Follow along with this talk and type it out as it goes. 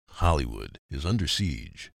Hollywood is under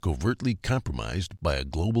siege, covertly compromised by a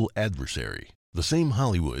global adversary. The same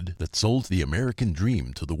Hollywood that sold the American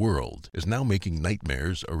dream to the world is now making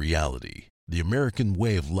nightmares a reality. The American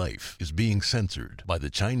way of life is being censored by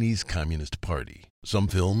the Chinese Communist Party. Some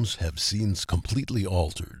films have scenes completely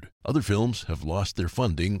altered. Other films have lost their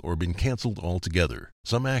funding or been canceled altogether.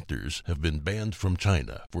 Some actors have been banned from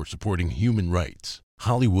China for supporting human rights.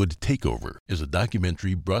 Hollywood Takeover is a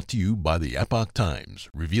documentary brought to you by the Epoch Times,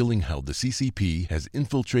 revealing how the CCP has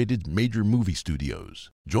infiltrated major movie studios.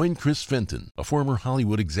 Join Chris Fenton, a former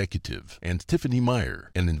Hollywood executive, and Tiffany Meyer,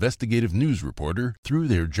 an investigative news reporter, through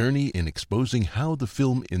their journey in exposing how the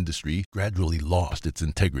film industry gradually lost its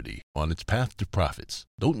integrity on its path to profits.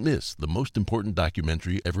 Don't miss the most important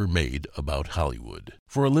documentary ever made about Hollywood.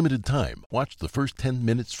 For a limited time, watch the first 10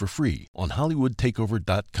 minutes for free on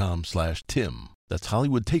HollywoodTakeover.com/Tim. That's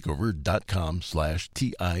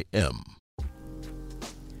HollywoodTakeover.com/TIM.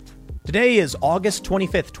 Today is August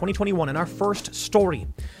 25th, 2021, and our first story.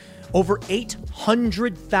 Over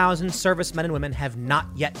 800,000 servicemen and women have not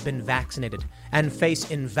yet been vaccinated and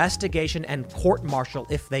face investigation and court-martial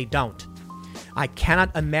if they don't. I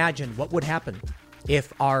cannot imagine what would happen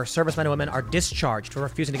if our servicemen and women are discharged for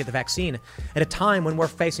refusing to get the vaccine at a time when we're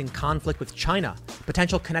facing conflict with China,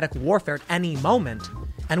 potential kinetic warfare at any moment,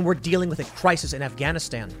 and we're dealing with a crisis in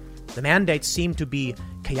Afghanistan. The mandates seem to be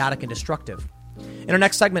chaotic and destructive. In our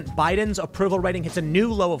next segment, Biden's approval rating hits a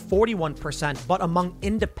new low of 41%, but among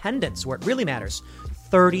independents, where it really matters,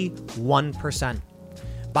 31%.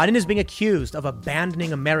 Biden is being accused of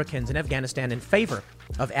abandoning Americans in Afghanistan in favor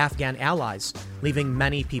of Afghan allies, leaving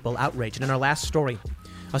many people outraged. And in our last story,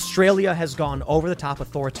 Australia has gone over the top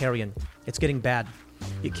authoritarian. It's getting bad.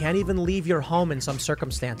 You can't even leave your home in some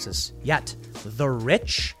circumstances. Yet, the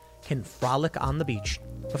rich can frolic on the beach.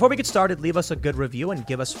 Before we get started, leave us a good review and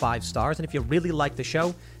give us 5 stars. And if you really like the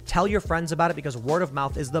show, tell your friends about it, because word of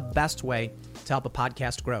mouth is the best way to help a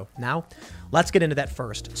podcast grow. Now, let's get into that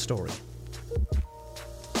first story.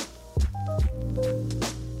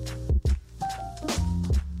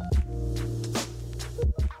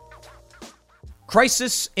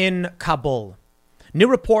 Crisis in Kabul. New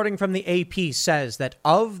reporting from the AP says that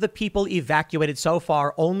of the people evacuated so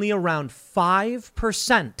far, only around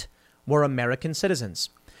 5% were American citizens.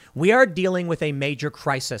 We are dealing with a major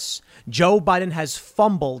crisis. Joe Biden has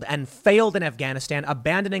fumbled and failed in Afghanistan,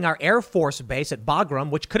 abandoning our Air Force base at Bagram,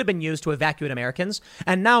 which could have been used to evacuate Americans.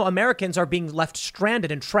 And now Americans are being left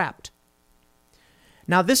stranded and trapped.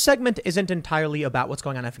 Now, this segment isn't entirely about what's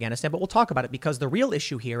going on in Afghanistan, but we'll talk about it because the real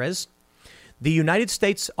issue here is the United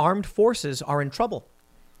States Armed Forces are in trouble.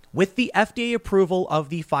 With the FDA approval of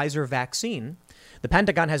the Pfizer vaccine, the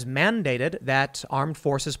Pentagon has mandated that armed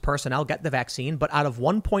forces personnel get the vaccine, but out of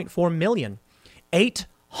 1.4 million,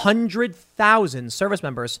 800,000 service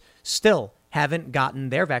members still haven't gotten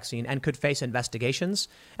their vaccine and could face investigations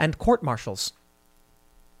and court-martials.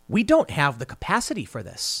 We don't have the capacity for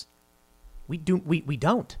this. We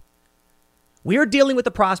don't. We are dealing with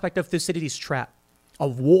the prospect of Thucydides' trap, a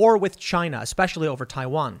war with China, especially over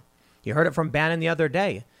Taiwan. You heard it from Bannon the other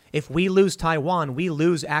day. If we lose Taiwan, we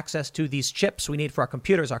lose access to these chips we need for our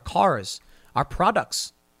computers, our cars, our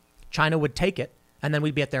products. China would take it, and then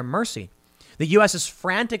we'd be at their mercy. The U.S. is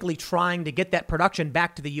frantically trying to get that production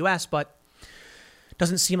back to the U.S., but it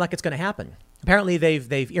doesn't seem like it's going to happen. Apparently,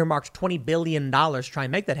 they've earmarked $20 billion to try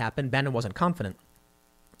and make that happen. Bannon wasn't confident.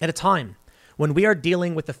 At a time when we are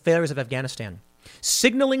dealing with the failures of Afghanistan,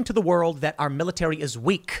 signaling to the world that our military is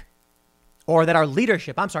weak, or that our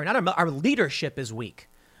leadership is weak.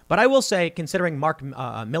 But I will say, considering Mark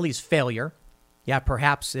Milley's failure, yeah,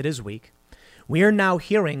 perhaps it is weak. We are now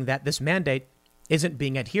hearing that this mandate isn't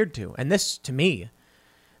being adhered to. And this, to me,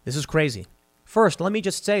 this is crazy. First, let me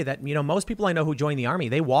just say that, most people I know who join the Army,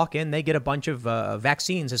 they walk in, they get a bunch of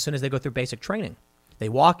vaccines as soon as they go through basic training. They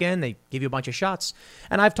walk in, they give you a bunch of shots.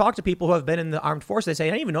 And I've talked to people who have been in the armed forces. They say, I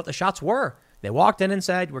didn't even know what the shots were. They walked in and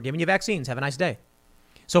said, we're giving you vaccines. Have a nice day.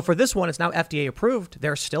 So for this one, it's now FDA approved.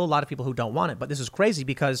 There are still a lot of people who don't want it. But this is crazy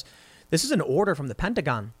because this is an order from the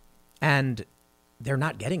Pentagon and they're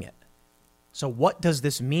not getting it. So what does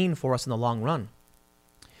this mean for us in the long run?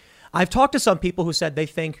 I've talked to some people who said they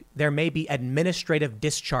think there may be administrative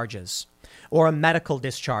discharges or a medical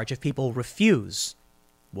discharge if people refuse.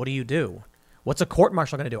 What do you do? What's a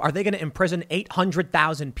court-martial going to do? Are they going to imprison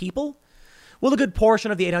 800,000 people? Will a good portion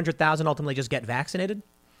of the 800,000 ultimately just get vaccinated?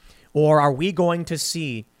 Or are we going to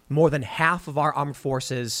see more than half of our armed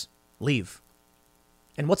forces leave?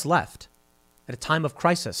 And what's left at a time of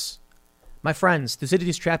crisis? My friends,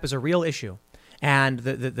 Thucydides' trap is a real issue. And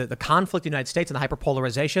the conflict in the United States and the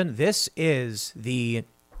hyperpolarization, this is the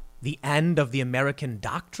the end of the American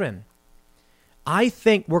doctrine. I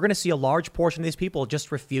think we're going to see a large portion of these people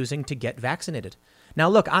just refusing to get vaccinated. Now,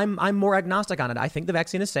 look, I'm more agnostic on it. I think the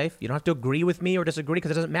vaccine is safe. You don't have to agree with me or disagree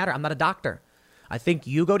because it doesn't matter. I'm not a doctor. I think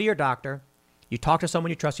you go to your doctor, you talk to someone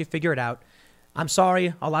you trust, you figure it out. I'm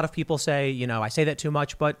sorry. A lot of people say, I say that too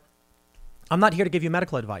much, but I'm not here to give you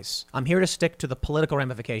medical advice. I'm here to stick to the political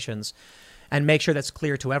ramifications and make sure that's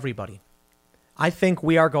clear to everybody. I think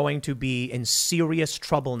we are going to be in serious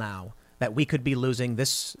trouble now that we could be losing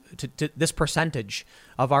this percentage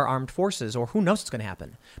of our armed forces, or who knows what's going to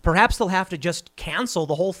happen. Perhaps they'll have to just cancel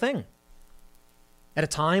the whole thing at a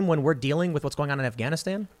time when we're dealing with what's going on in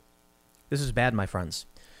Afghanistan. This is bad, my friends.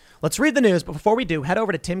 Let's read the news, but before we do, head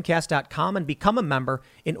over to timcast.com and become a member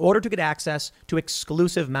in order to get access to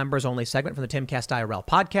exclusive members-only segment from the Timcast IRL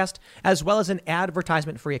podcast, as well as an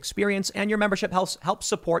advertisement-free experience, and your membership helps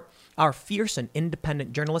support our fierce and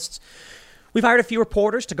independent journalists. We've hired a few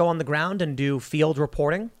reporters to go on the ground and do field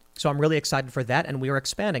reporting, so I'm really excited for that, and we are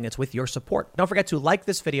expanding. It's with your support. Don't forget to like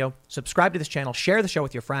this video, subscribe to this channel, share the show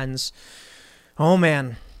with your friends. Oh,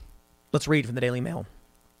 man. Let's read from the Daily Mail.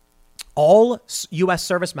 All U.S.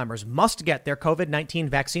 service members must get their COVID-19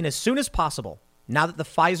 vaccine as soon as possible, now that the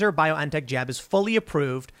Pfizer-BioNTech jab is fully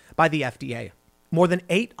approved by the FDA. More than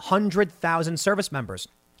 800,000 service members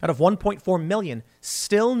out of 1.4 million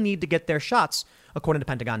still need to get their shots, according to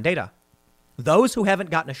Pentagon data. Those who haven't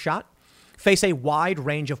gotten a shot face a wide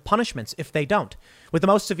range of punishments if they don't, with the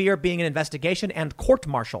most severe being an investigation and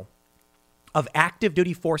court-martial. Of active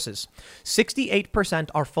duty forces, 68%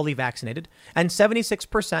 are fully vaccinated and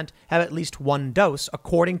 76% have at least one dose,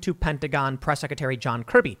 according to Pentagon Press Secretary John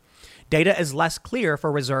Kirby. Data is less clear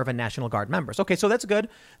for Reserve and National Guard members. Okay, so that's good.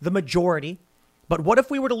 The majority. But what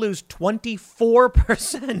if we were to lose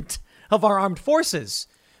 24% of our armed forces?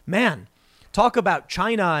 Man, talk about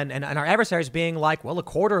China and our adversaries being like, well, a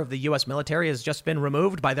quarter of the U.S. military has just been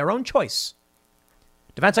removed by their own choice.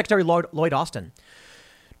 Defense Secretary Lloyd Austin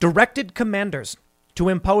directed commanders to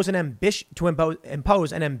impose an ambitious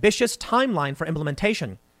timeline for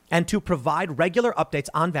implementation and to provide regular updates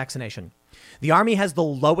on vaccination. The Army has the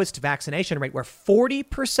lowest vaccination rate, where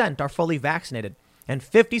 40% are fully vaccinated and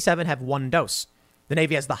 57% have one dose. The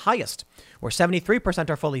Navy has the highest, where 73%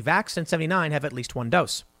 are fully vaxxed and 79% have at least one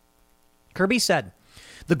dose. Kirby said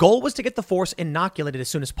the goal was to get the force inoculated as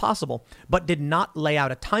soon as possible, but did not lay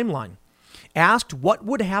out a timeline. Asked what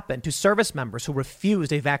would happen to service members who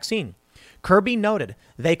refused a vaccine, Kirby noted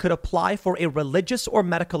they could apply for a religious or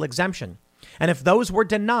medical exemption, and if those were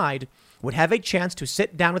denied, would have a chance to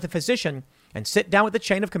sit down with a physician and sit down with the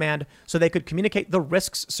chain of command so they could communicate the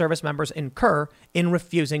risks service members incur in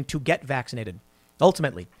refusing to get vaccinated.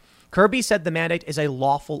 Ultimately, Kirby said the mandate is a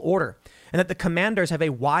lawful order and that the commanders have a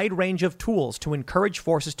wide range of tools to encourage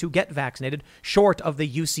forces to get vaccinated short of the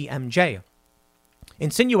UCMJ,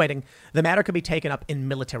 insinuating the matter could be taken up in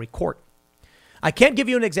military court. I can't give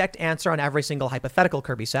you an exact answer on every single hypothetical,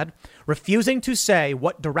 Kirby said, refusing to say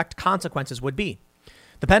what direct consequences would be.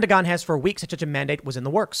 The Pentagon has for weeks such a mandate was in the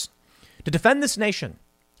works. To defend this nation,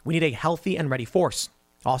 we need a healthy and ready force,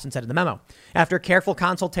 Austin said in the memo. After careful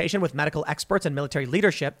consultation with medical experts and military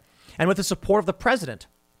leadership, and with the support of the president,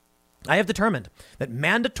 I have determined that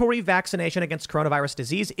mandatory vaccination against coronavirus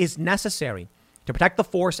disease is necessary to protect the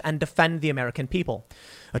force and defend the American people.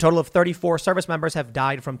 A total of 34 service members have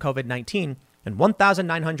died from COVID-19 and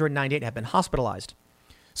 1,998 have been hospitalized.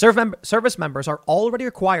 Service members are already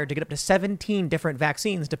required to get up to 17 different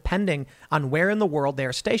vaccines depending on where in the world they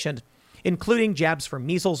are stationed, including jabs for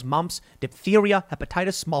measles, mumps, diphtheria,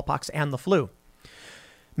 hepatitis, smallpox, and the flu.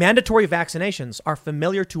 Mandatory vaccinations are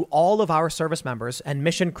familiar to all of our service members, and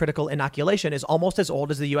mission-critical inoculation is almost as old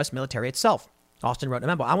as the U.S. military itself. Austin wrote in a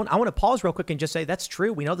memo. I want to pause real quick and just say that's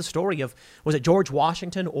true. We know the story of, was it George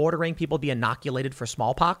Washington ordering people to be inoculated for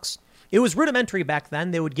smallpox? It was rudimentary back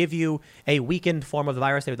then. They would give you a weakened form of the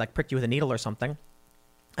virus. They would prick you with a needle or something.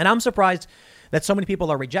 And I'm surprised that so many people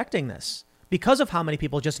are rejecting this because of how many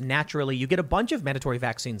people just naturally, you get a bunch of mandatory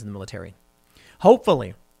vaccines in the military.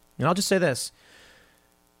 Hopefully, and I'll just say this,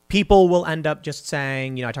 people will end up just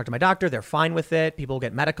saying, I talked to my doctor, they're fine with it. People will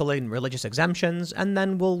get medical and religious exemptions, and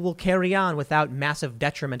then we'll carry on without massive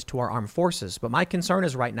detriment to our armed forces. But my concern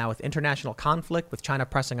is right now with international conflict, with China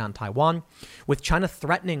pressing on Taiwan, with China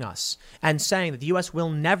threatening us and saying that the U.S. will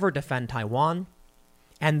never defend Taiwan,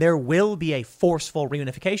 and there will be a forceful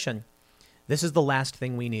reunification. This is the last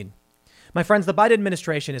thing we need. My friends, the Biden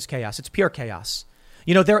administration is chaos. It's pure chaos.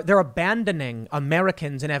 They're abandoning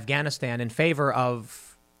Americans in Afghanistan in favor of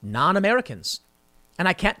non-Americans. And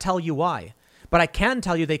I can't tell you why, but I can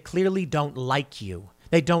tell you they clearly don't like you.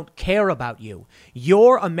 They don't care about you.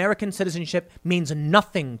 Your American citizenship means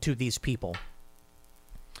nothing to these people.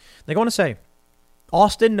 They're going to say,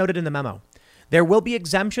 Austin noted in the memo, there will be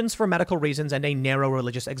exemptions for medical reasons and a narrow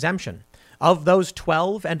religious exemption. Of those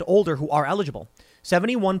 12 and older who are eligible,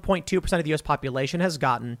 71.2% of the U.S. population has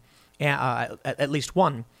gotten at least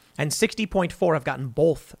one, and 60.4% have gotten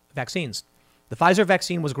both vaccines. The Pfizer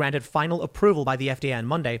vaccine was granted final approval by the FDA on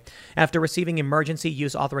Monday after receiving emergency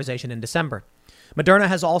use authorization in December. Moderna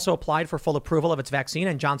has also applied for full approval of its vaccine,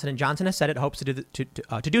 and Johnson & Johnson has said it hopes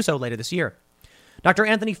to do so later this year. Dr.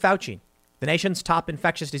 Anthony Fauci, the nation's top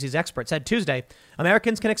infectious disease expert, said Tuesday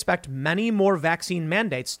Americans can expect many more vaccine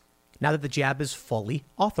mandates now that the jab is fully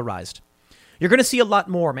authorized. You're going to see a lot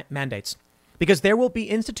more mandates because there will be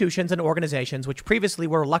institutions and organizations which previously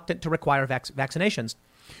were reluctant to require vaccinations,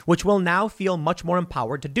 which will now feel much more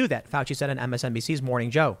empowered to do that, Fauci said on MSNBC's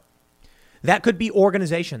Morning Joe. That could be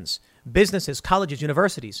organizations, businesses, colleges,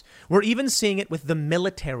 universities. We're even seeing it with the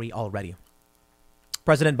military already.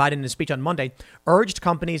 President Biden, in his speech on Monday, urged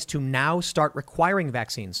companies to now start requiring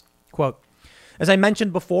vaccines. Quote, as I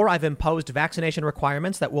mentioned before, I've imposed vaccination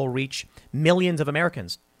requirements that will reach millions of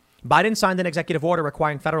Americans. Biden signed an executive order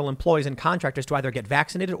requiring federal employees and contractors to either get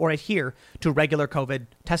vaccinated or adhere to a regular COVID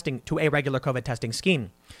testing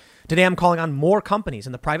scheme. Today, I'm calling on more companies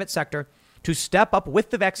in the private sector to step up with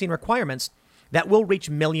the vaccine requirements that will reach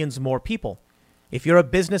millions more people. If you're a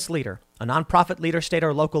business leader, a nonprofit leader, state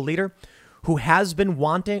or local leader who has been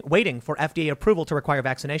waiting for FDA approval to require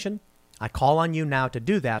vaccination, I call on you now to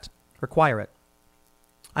do that. Require it.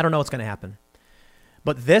 I don't know what's going to happen.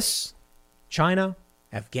 But this, China,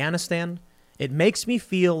 Afghanistan, it makes me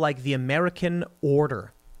feel like the American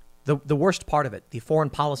order, the worst part of it, the foreign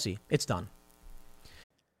policy, it's done.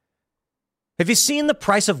 Have you seen the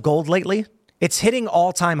price of gold lately? It's hitting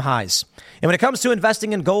all-time highs. And when it comes to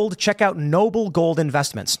investing in gold, check out Noble Gold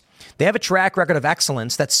Investments. They have a track record of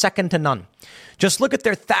excellence that's second to none. Just look at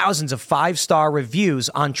their thousands of five-star reviews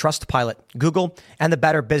on Trustpilot, Google, and the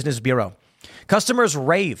Better Business Bureau. Customers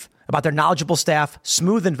rave about their knowledgeable staff,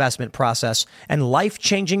 smooth investment process, and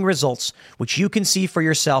life-changing results, which you can see for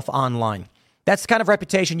yourself online. That's the kind of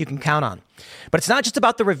reputation you can count on. But it's not just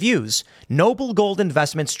about the reviews. Noble Gold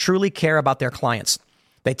Investments truly care about their clients.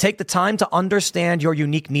 They take the time to understand your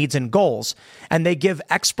unique needs and goals, and they give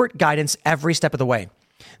expert guidance every step of the way.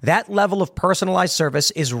 That level of personalized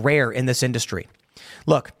service is rare in this industry.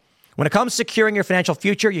 Look, when it comes to securing your financial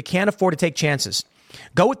future, you can't afford to take chances.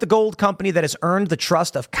 Go with the gold company that has earned the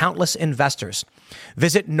trust of countless investors.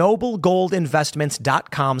 Visit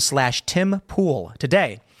noblegoldinvestments.com/Tim Pool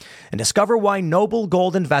today and discover why Noble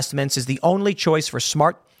Gold Investments is the only choice for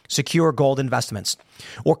smart, secure gold investments.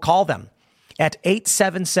 Or call them at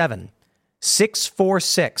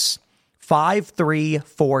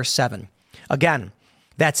 877-646-5347. Again,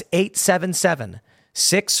 that's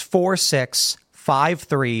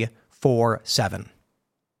 877-646-5347.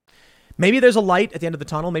 Maybe there's a light at the end of the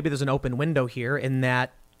tunnel. Maybe there's an open window here in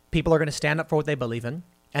that people are going to stand up for what they believe in.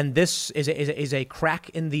 And this is a crack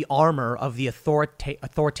in the armor of the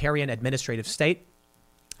authoritarian administrative state.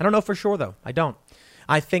 I don't know for sure, though. I don't.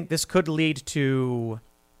 I think this could lead to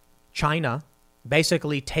China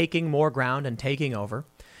basically taking more ground and taking over.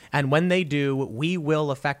 And when they do, we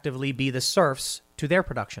will effectively be the serfs to their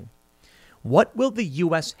production. What will the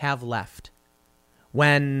U.S. have left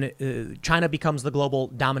when China becomes the global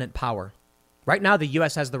dominant power? Right now, the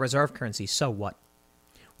U.S. has the reserve currency. So what?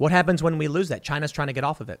 What happens when we lose that? China's trying to get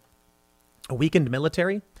off of it. A weakened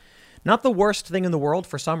military? Not the worst thing in the world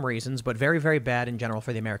for some reasons, but very, very bad in general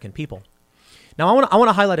for the American people. Now, I want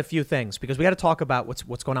to highlight a few things because we got to talk about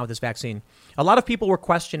what's going on with this vaccine. A lot of people were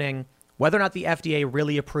questioning whether or not the FDA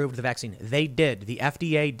really approved the vaccine. They did. The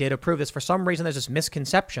FDA did approve this. For some reason, there's this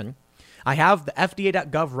misconception. I have the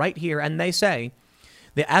FDA.gov right here, and they say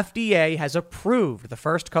the FDA has approved the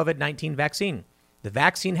first COVID-19 vaccine. The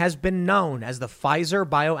vaccine has been known as the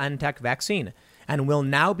Pfizer-BioNTech vaccine and will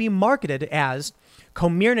now be marketed as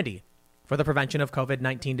Comirnaty for the prevention of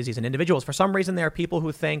COVID-19 disease in individuals. For some reason, there are people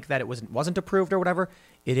who think that it wasn't approved or whatever.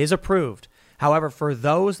 It is approved. However, for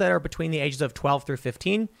those that are between the ages of 12 through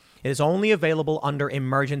 15, it is only available under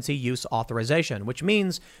emergency use authorization, which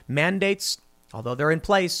means mandates, although they're in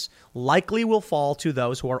place, likely will fall to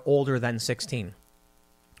those who are older than 16.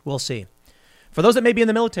 We'll see. For those that may be in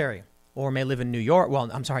the military or may live in New York,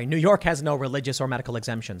 New York has no religious or medical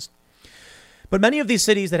exemptions. But many of these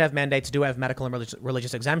cities that have mandates do have medical and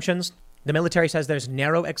religious exemptions. The military says there's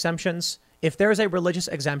narrow exemptions. If there is a religious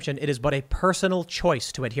exemption, it is but a personal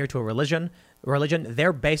choice to adhere to a religion.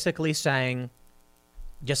 They're basically saying,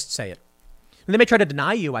 just say it. And they may try to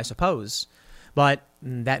deny you, I suppose. But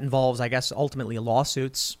that involves, I guess, ultimately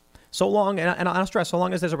lawsuits. So long, and I'll stress, so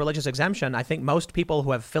long as there's a religious exemption, I think most people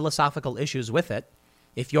who have philosophical issues with it,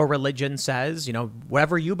 if your religion says,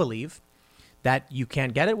 whatever you believe, that you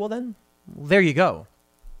can't get it, well then, there you go.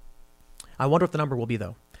 I wonder what the number will be,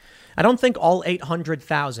 though. I don't think all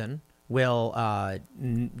 800,000 will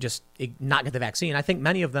just not get the vaccine. I think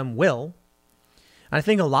many of them will. And I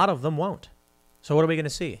think a lot of them won't. So what are we going to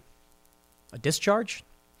see? A discharge?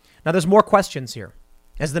 Now, there's more questions here.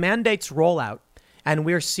 As the mandates roll out, and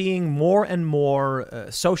we're seeing more and more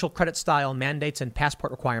social credit style mandates and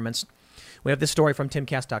passport requirements. We have this story from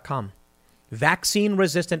timcast.com.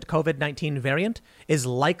 Vaccine-resistant COVID-19 variant is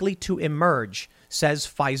likely to emerge, says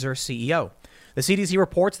Pfizer CEO. The CDC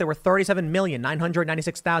reports there were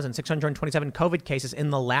 37,996,627 COVID cases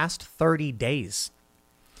in the last 30 days.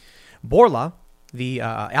 Bourla,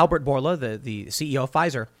 Albert Bourla, the CEO of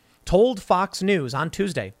Pfizer, told Fox News on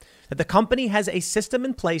Tuesday that the company has a system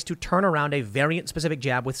in place to turn around a variant-specific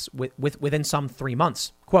jab within some 3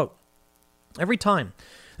 months. Quote, every time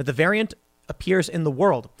that the variant appears in the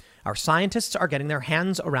world, our scientists are getting their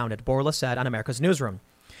hands around it, Bourla said on America's Newsroom.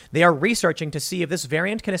 They are researching to see if this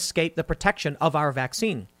variant can escape the protection of our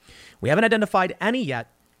vaccine. We haven't identified any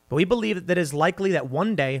yet, but we believe that it is likely that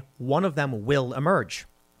one day one of them will emerge.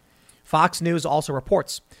 Fox News also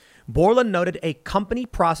reports Bourla noted a company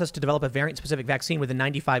process to develop a variant-specific vaccine within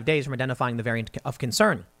 95 days from identifying the variant of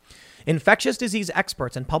concern. Infectious disease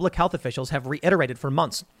experts and public health officials have reiterated for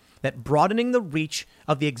months that broadening the reach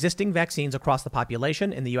of the existing vaccines across the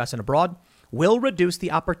population in the U.S. and abroad will reduce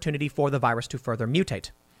the opportunity for the virus to further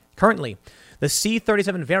mutate. Currently, the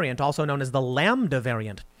C37 variant, also known as the Lambda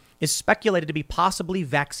variant, is speculated to be possibly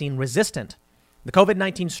vaccine-resistant. The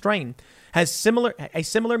COVID-19 strain has a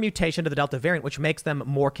similar mutation to the Delta variant, which makes them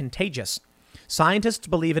more contagious. Scientists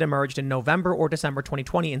believe it emerged in November or December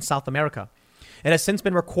 2020 in South America. It has since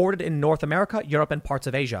been recorded in North America, Europe, and parts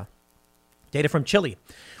of Asia. Data from Chile,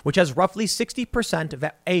 which has roughly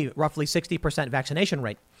 60% vaccination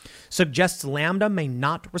rate, suggests Lambda may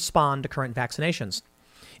not respond to current vaccinations.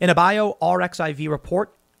 In a BioRxiv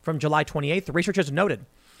report from July 28th, the researchers noted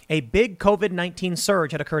a big COVID-19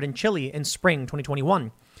 surge had occurred in Chile in spring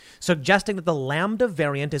 2021, suggesting that the Lambda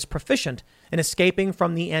variant is proficient in escaping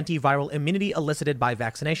from the antiviral immunity elicited by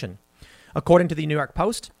vaccination. According to the New York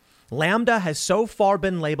Post, Lambda has so far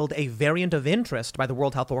been labeled a variant of interest by the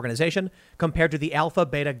World Health Organization compared to the Alpha,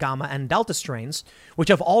 Beta, Gamma, and Delta strains, which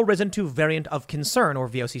have all risen to variant of concern or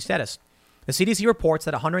VOC status. The CDC reports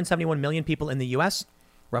that 171 million people in the U.S.,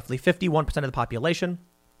 roughly 51% of the population,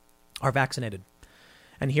 are vaccinated.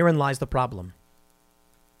 And herein lies the problem.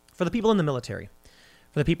 For the people in the military,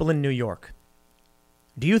 for the people in New York,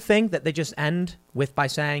 do you think that they just end by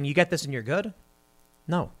saying, you get this and you're good?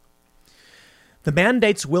 No. The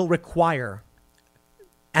mandates will require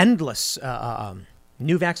endless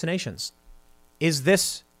new vaccinations. Is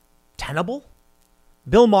this tenable?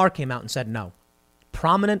 Bill Maher came out and said no.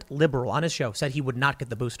 Prominent liberal on his show said he would not get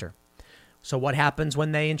the booster. So what happens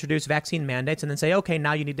when they introduce vaccine mandates and then say, okay,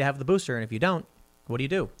 now you need to have the booster. And if you don't, what do you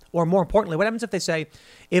do? Or more importantly, what happens if they say,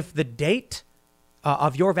 if the date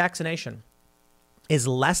of your vaccination is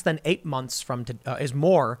less than 8 months is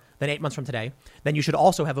more than 8 months from today, then you should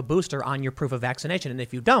also have a booster on your proof of vaccination. And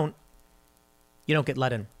if you don't get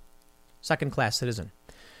let in. Second-class citizen.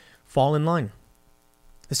 Fall in line.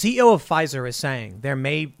 The CEO of Pfizer is saying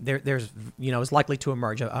is likely to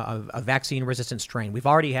emerge a vaccine-resistant strain. We've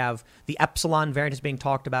already have the Epsilon variant is being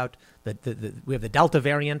talked about. We have the Delta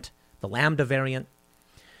variant, the Lambda variant.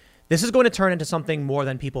 This is going to turn into something more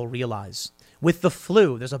than people realize. With the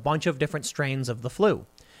flu, there's a bunch of different strains of the flu.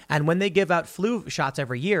 And when they give out flu shots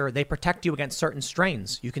every year, they protect you against certain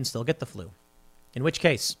strains. You can still get the flu. In which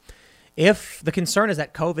case, if the concern is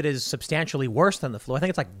that COVID is substantially worse than the flu, I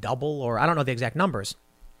think it's like double, or I don't know the exact numbers.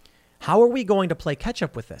 How are we going to play catch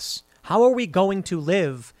up with this? How are we going to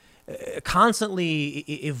live constantly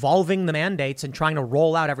evolving the mandates and trying to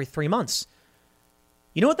roll out every 3 months?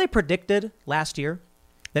 You know what they predicted last year?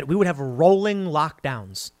 That we would have rolling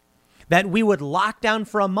lockdowns. That we would lock down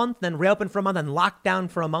for a month, then reopen for a month, and lock down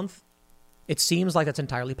for a month. It seems like that's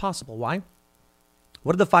entirely possible. Why?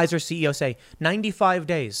 What did the Pfizer CEO say? 95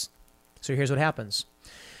 days. So here's what happens.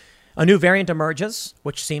 A new variant emerges,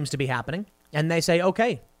 which seems to be happening. And they say,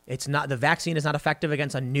 okay, the vaccine is not effective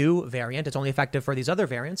against a new variant. It's only effective for these other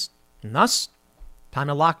variants. And thus, time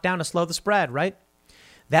to lock down to slow the spread, right?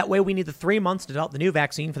 That way we need the 3 months to develop the new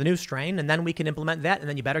vaccine for the new strain, and then we can implement that, and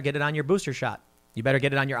then you better get it on your booster shot. You better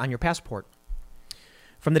get it on your passport.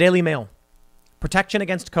 From the Daily Mail, protection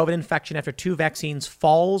against COVID infection after 2 vaccines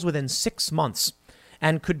falls within 6 months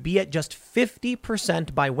and could be at just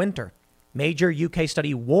 50% by winter, Major UK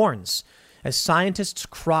study warns as scientists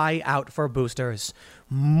cry out for boosters.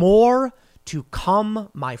 More to come,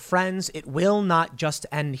 my friends. It will not just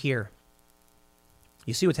end here.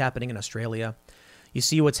 You see what's happening in Australia. You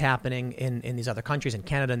see what's happening in these other countries, in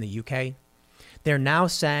Canada and the UK. They're now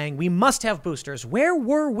saying we must have boosters. Where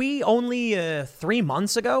were we only 3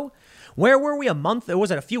 months ago? Where were we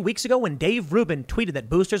a few weeks ago when Dave Rubin tweeted that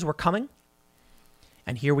boosters were coming?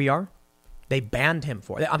 And here we are. They banned him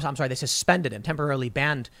they suspended him, temporarily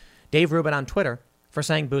banned Dave Rubin on Twitter for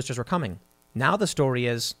saying boosters were coming. Now the story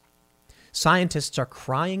is scientists are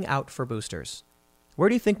crying out for boosters. Where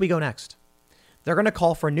do you think we go next? They're going to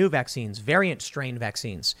call for new vaccines, variant strain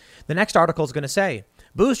vaccines. The next article is going to say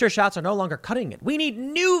booster shots are no longer cutting it. We need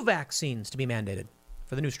new vaccines to be mandated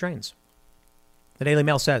for the new strains. The Daily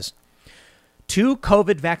Mail says 2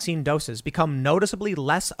 COVID vaccine doses become noticeably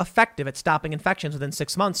less effective at stopping infections within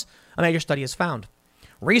 6 months, a major study has found.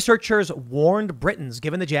 Researchers warned Britons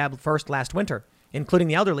given the jab first last winter, including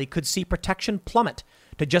the elderly, could see protection plummet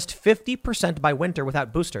to just 50% by winter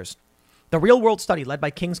without boosters. The real-world study led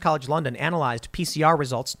by King's College London analyzed PCR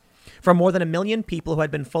results from more than 1 million people who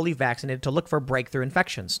had been fully vaccinated to look for breakthrough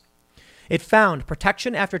infections. It found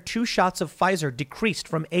protection after 2 shots of Pfizer decreased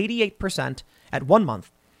from 88% at 1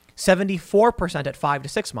 month, 74% at 5 to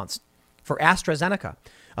 6 months. For AstraZeneca,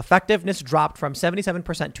 effectiveness dropped from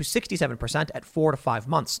 77% to 67% at 4 to 5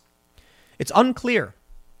 months. It's unclear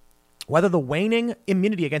whether the waning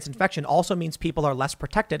immunity against infection also means people are less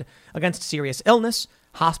protected against serious illness,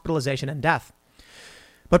 hospitalization, and death.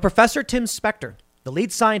 But Professor Tim Spector, the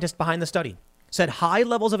lead scientist behind the study, said high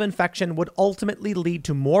levels of infection would ultimately lead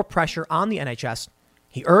to more pressure on the NHS.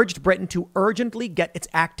 He urged Britain to urgently get its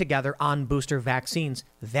act together on booster vaccines.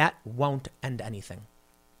 That won't end anything.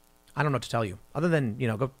 I don't know what to tell you, other than,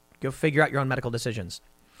 go figure out your own medical decisions.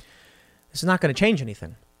 This is not going to change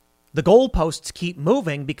anything. The goalposts keep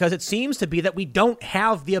moving because it seems to be that we don't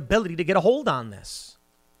have the ability to get a hold on this.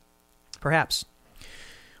 Perhaps.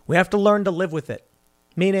 We have to learn to live with it,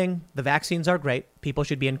 meaning the vaccines are great. People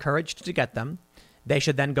should be encouraged to get them. They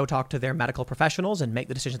should then go talk to their medical professionals and make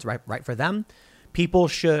the decisions right for them. We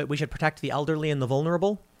should protect the elderly and the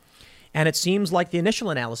vulnerable. And it seems like the initial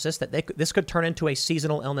analysis that this could turn into a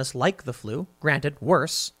seasonal illness like the flu. Granted,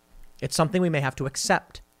 worse. It's something we may have to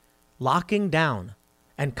accept. Locking down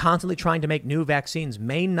and constantly trying to make new vaccines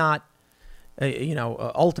may not,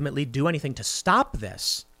 ultimately do anything to stop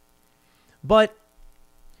this. But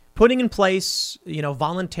putting in place,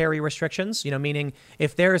 voluntary restrictions, meaning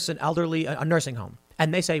if there's an elderly, a nursing home,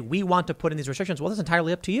 and they say, we want to put in these restrictions, well, that's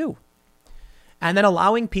entirely up to you. And then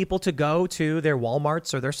allowing people to go to their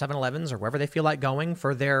Walmarts or their 7-Elevens or wherever they feel like going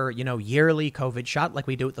for their, yearly COVID shot like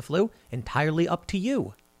we do with the flu, entirely up to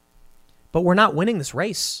you. But we're not winning this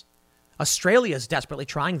race. Australia's desperately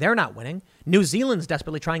trying. They're not winning. New Zealand's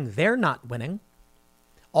desperately trying. They're not winning.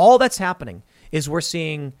 All that's happening is we're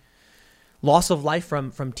seeing loss of life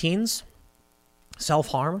from teens,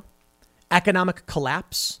 self-harm, economic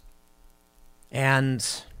collapse,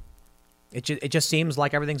 and it just seems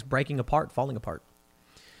like everything's breaking apart, falling apart.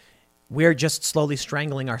 We're just slowly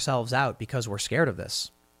strangling ourselves out because we're scared of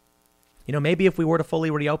this. Maybe if we were to fully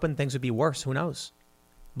reopen, things would be worse. Who knows?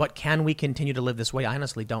 But can we continue to live this way? I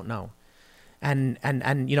honestly don't know. And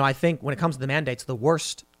I think when it comes to the mandates, the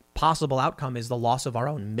worst possible outcome is the loss of our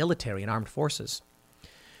own military and armed forces.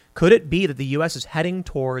 Could it be that the U.S. is heading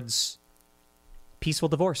towards peaceful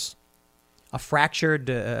divorce, a fractured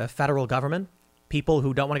federal government, people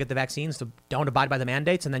who don't want to get the vaccines, don't abide by the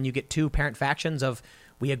mandates, and then you get 2 parent factions of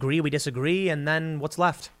we agree, we disagree, and then what's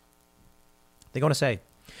left? They're going to say.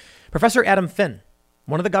 Professor Adam Finn,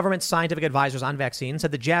 one of the government's scientific advisors on vaccines,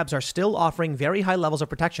 said the jabs are still offering very high levels of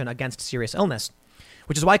protection against serious illness,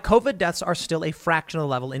 which is why COVID deaths are still a fraction of the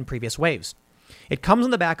level in previous waves. It comes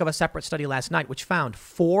on the back of a separate study last night, which found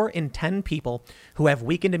 4 in 10 people who have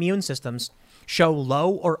weakened immune systems show low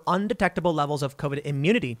or undetectable levels of COVID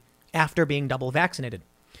immunity after being double vaccinated.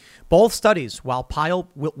 Both studies will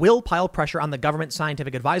pile pressure on the government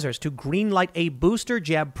scientific advisors to greenlight a booster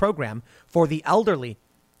jab program for the elderly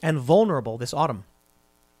and vulnerable this autumn.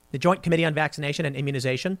 The Joint Committee on Vaccination and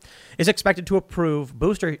Immunization is expected to approve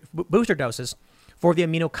booster doses for the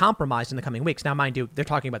immunocompromised in the coming weeks. Now, mind you, they're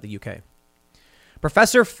talking about the UK.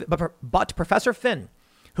 Professor Finn,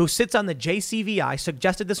 who sits on the JCVI,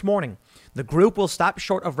 suggested this morning the group will stop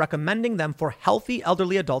short of recommending them for healthy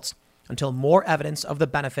elderly adults until more evidence of the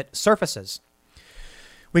benefit surfaces.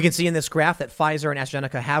 We can see in this graph that Pfizer and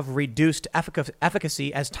AstraZeneca have reduced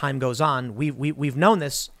efficacy as time goes on. We've known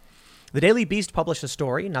this. The Daily Beast published a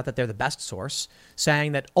story, not that they're the best source,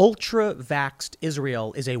 saying that ultra-vaxxed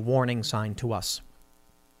Israel is a warning sign to us.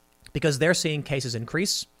 because they're seeing cases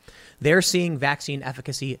increase. They're seeing vaccine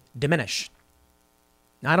efficacy diminish.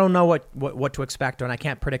 I don't know what to expect, and I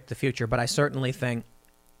can't predict the future, but I certainly think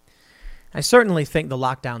the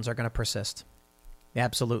lockdowns are going to persist.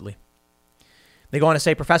 Absolutely. They go on to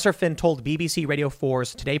say, Professor Finn told BBC Radio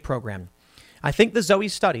 4's Today program, I think the Zoe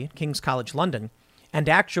study, King's College London, and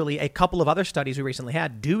actually a couple of other studies we recently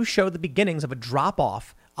had do show the beginnings of a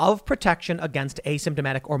drop-off of protection against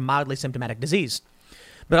asymptomatic or mildly symptomatic disease.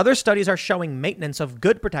 But other studies are showing maintenance of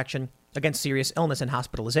good protection against serious illness and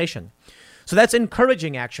hospitalization. So that's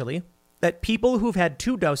encouraging, actually, that people who've had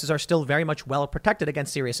 2 doses are still very much well protected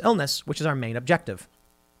against serious illness, which is our main objective.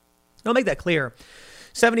 I'll make that clear.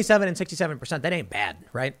 77 and 67%, that ain't bad,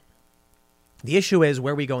 right? The issue is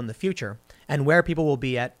where we go in the future and where people will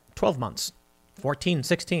be at 12 months, 14,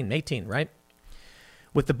 16, 18, right?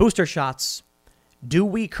 With the booster shots,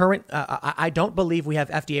 I don't believe we have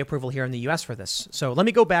FDA approval here in the U.S. for this. So let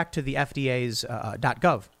me go back to the FDA's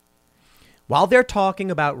 .gov. While they're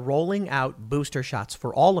talking about rolling out booster shots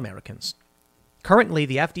for all Americans, currently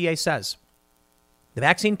the FDA says the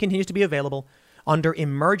vaccine continues to be available under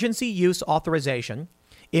emergency use authorization,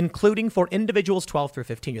 including for individuals 12 through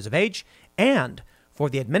 15 years of age and for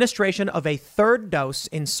the administration of a 3rd dose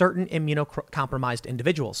in certain immunocompromised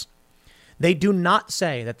individuals. They do not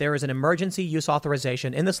say that there is an emergency use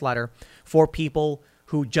authorization in this letter for people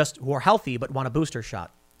who are healthy but want a booster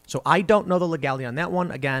shot. So I don't know the legality on that one.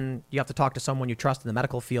 Again, you have to talk to someone you trust in the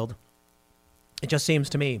medical field. It just seems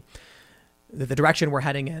to me that the direction we're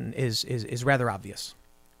heading in is rather obvious.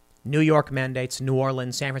 New York mandates, New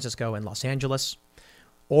Orleans, San Francisco, and Los Angeles.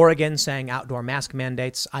 Oregon saying outdoor mask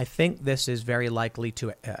mandates. I think this is very likely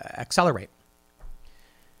to accelerate.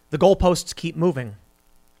 The goalposts keep moving.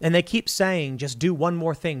 And they keep saying, just do one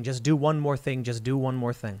more thing, just do one more thing, just do one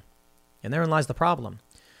more thing. And therein lies the problem.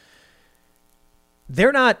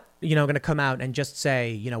 They're not, going to come out and just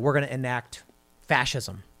say, we're going to enact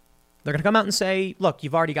fascism. They're going to come out and say, look,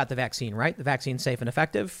 you've already got the vaccine, right? The vaccine's safe and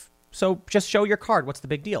effective. So just show your card. What's the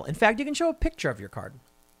big deal? In fact, you can show a picture of your card.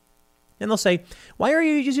 And they'll say, why are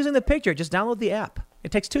you just using the picture? Just download the app.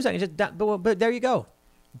 It takes 2 seconds. But there you go.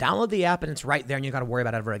 Download the app and it's right there and you got to worry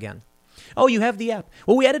about it ever again. Oh, you have the app.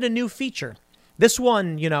 Well, we added a new feature. This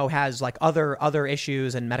one, has like other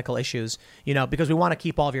issues and medical issues, because we want to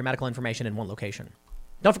keep all of your medical information in one location.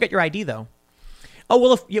 Don't forget your ID, though. Oh,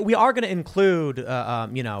 well, if we are going to include,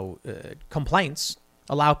 complaints,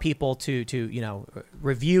 allow people to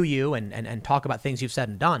review you and talk about things you've said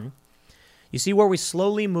and done. You see where we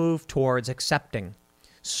slowly move towards accepting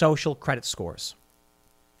social credit scores.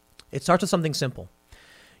 It starts with something simple.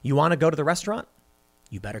 You want to go to the restaurant?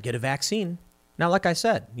 You better get a vaccine. Now, like I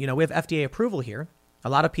said, we have FDA approval here. A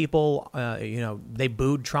lot of people, they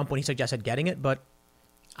booed Trump when he suggested getting it, but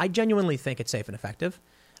I genuinely think it's safe and effective.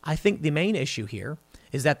 I think the main issue here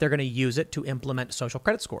is that they're going to use it to implement social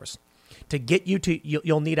credit scores. To get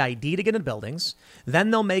you'll need ID to get in buildings.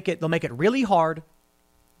 Then they'll make it really hard.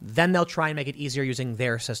 Then they'll try and make it easier using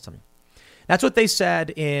their system. That's what they said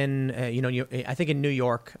in, I think in New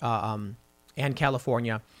York and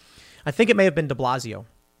California. I think it may have been de Blasio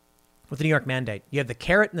with the New York mandate. You have the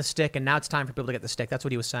carrot and the stick, and now it's time for people to get the stick. That's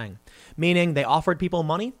what he was saying. Meaning they offered people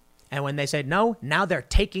money, and when they said no, now they're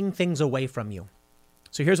taking things away from you.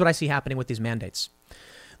 So here's what I see happening with these mandates.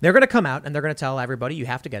 They're going to come out, and they're going to tell everybody you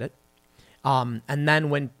have to get it. And then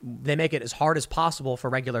when they make it as hard as possible for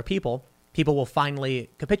regular people, people will finally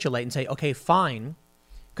capitulate and say, okay, fine.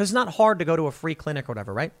 Because it's not hard to go to a free clinic or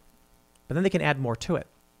whatever, right? But then they can add more to it.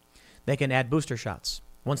 They can add booster shots.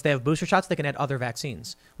 Once they have booster shots, they can add other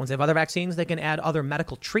vaccines. Once they have other vaccines, they can add other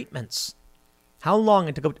medical treatments. How long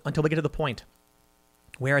until we get to the point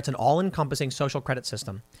where it's an all-encompassing social credit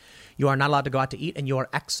system? You are not allowed to go out to eat, and you are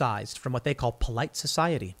excised from what they call polite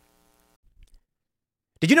society.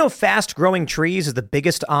 Did you know Fast Growing Trees is the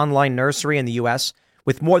biggest online nursery in the U.S.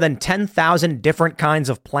 with more than 10,000 different kinds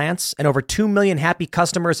of plants and over 2 million happy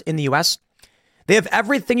customers in the U.S.? They have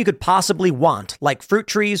everything you could possibly want, like fruit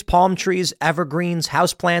trees, palm trees, evergreens,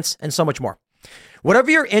 houseplants, and so much more.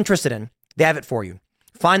 Whatever you're interested in, they have it for you.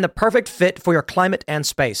 Find the perfect fit for your climate and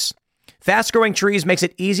space. Fast Growing Trees makes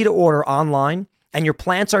it easy to order online, and your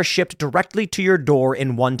plants are shipped directly to your door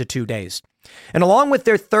in 1 to 2 days. And along with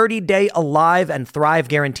their 30-day Alive and Thrive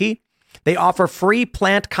guarantee, they offer free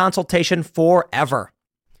plant consultation forever.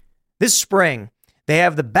 This spring, they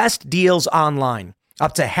have the best deals online,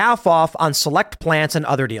 up to half off on select plants and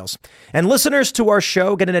other deals. And listeners to our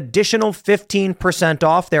show get an additional 15%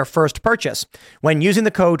 off their first purchase when using the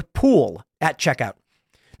code POOL at checkout.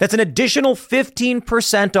 That's an additional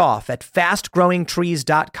 15% off at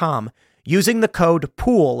fastgrowingtrees.com using the code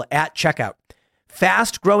POOL at checkout.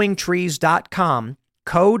 fastgrowingtrees.com,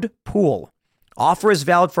 code POOL. Offer is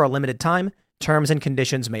valid for a limited time. Terms and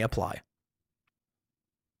conditions may apply.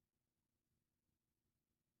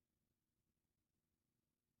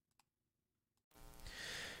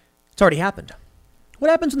 It's already happened. What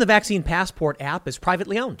happens when the vaccine passport app is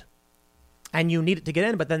privately owned and you need it to get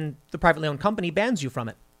in, but then the privately owned company bans you from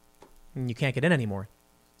it and you can't get in anymore?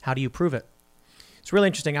 How do you prove it? It's really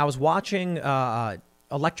interesting. I was watching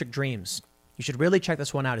Electric Dreams. You should really check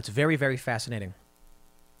this one out. It's very, very fascinating.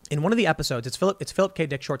 In one of the episodes, it's Philip K.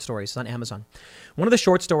 Dick short stories. It's on Amazon. One of the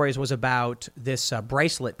short stories was about this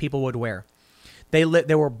bracelet people would wear.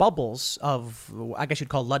 There were bubbles of, I guess you'd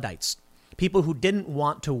call Luddites, people who didn't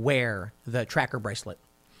want to wear the tracker bracelet.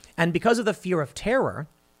 And because of the fear of terror,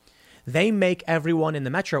 they make everyone in the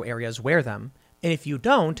metro areas wear them. And if you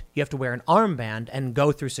don't, you have to wear an armband and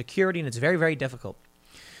go through security, and it's very, very difficult.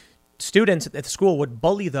 Students at the school would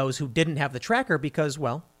bully those who didn't have the tracker because,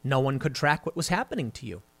 well, no one could track what was happening to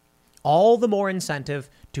you. All the more incentive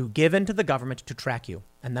to give in to the government to track you.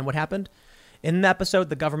 And then what happened? In the episode,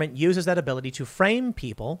 the government uses that ability to frame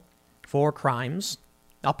people for crimes.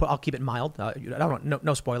 I'll keep it mild.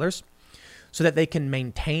 No spoilers, so that they can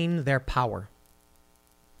maintain their power.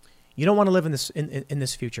 You don't want to live in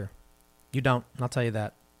this future. You don't. I'll tell you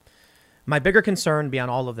that. My bigger concern beyond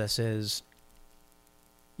all of this is,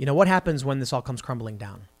 what happens when this all comes crumbling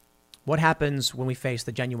down? What happens when we face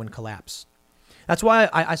the genuine collapse? That's why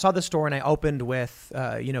I saw this story and I opened with,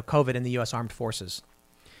 COVID in the U.S. Armed Forces.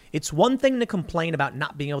 It's one thing to complain about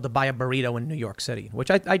not being able to buy a burrito in New York City,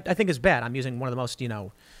 which I think is bad. I'm using one of the most,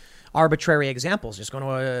 arbitrary examples. Just going to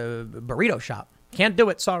a burrito shop. Can't do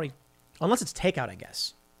it. Sorry. Unless it's takeout, I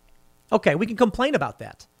guess. Okay, we can complain about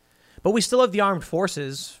that. But we still have the armed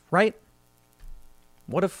forces, right?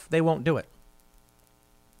 What if they won't do it?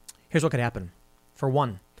 Here's what could happen. For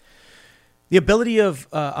one, the ability of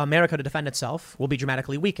America to defend itself will be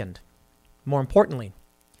dramatically weakened. More importantly,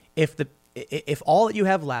 if all that you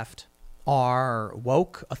have left are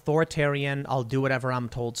woke, authoritarian, I'll do whatever I'm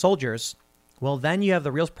told soldiers, well, then you have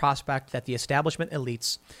the real prospect that the establishment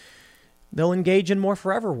elites, they'll engage in more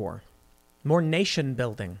forever war, more nation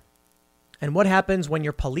building. And what happens when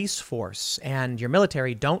your police force and your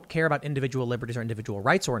military don't care about individual liberties or individual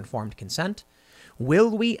rights or informed consent?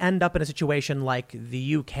 Will we end up in a situation like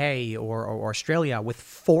the UK or Australia with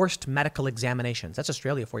forced medical examinations? That's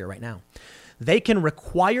Australia for you right now. They can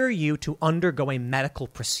require you to undergo a medical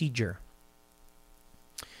procedure.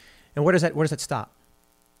 And where does that stop?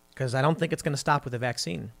 Because I don't think it's going to stop with the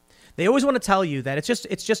vaccine. They always want to tell you that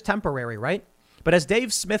it's just temporary, right? But as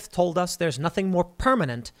Dave Smith told us, there's nothing more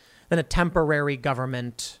permanent than a temporary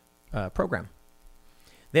government program.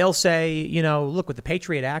 They'll say, look, with the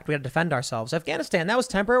Patriot Act, we got to defend ourselves. Afghanistan, that was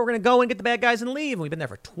temporary. We're going to go and get the bad guys and leave. And we've been there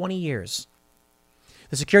for 20 years.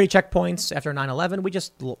 The security checkpoints after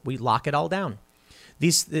 9/11, we lock it all down.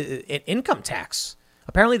 These income tax,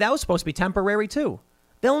 apparently that was supposed to be temporary too.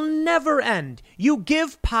 They'll never end. You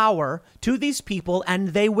give power to these people and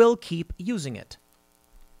they will keep using it.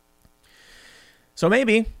 So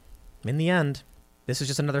maybe, in the end, this is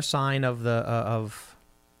just another sign of of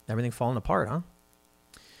everything falling apart, huh?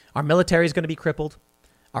 Our military is going to be crippled.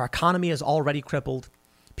 Our economy is already crippled.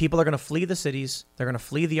 People are going to flee the cities. They're going to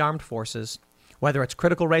flee the armed forces, whether it's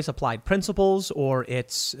critical race applied principles or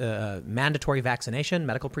it's mandatory vaccination,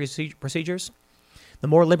 medical procedures. The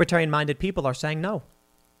more libertarian-minded people are saying, no,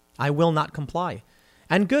 I will not comply.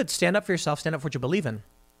 And good, stand up for yourself, stand up for what you believe in.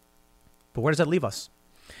 But where does that leave us?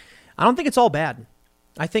 I don't think it's all bad.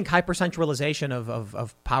 I think hypercentralization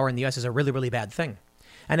of power in the U.S. is a really, really bad thing.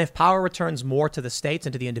 And if power returns more to the states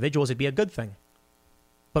and to the individuals, it'd be a good thing.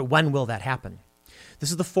 But when will that happen?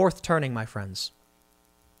 This is the fourth turning, my friends.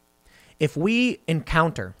 If we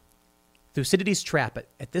encounter Thucydides' trap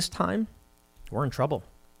at this time, we're in trouble.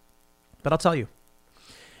 But I'll tell you,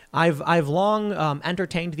 I've long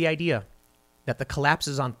entertained the idea that the collapse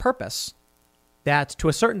is on purpose, that to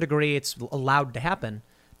a certain degree it's allowed to happen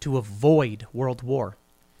to avoid world war.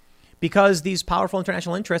 Because these powerful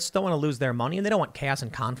international interests don't want to lose their money and they don't want chaos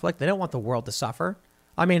and conflict. They don't want the world to suffer.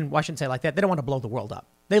 I mean, I shouldn't say it like that. They don't want to blow the world up.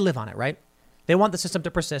 They live on it, right? They want the system to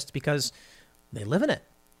persist because they live in it.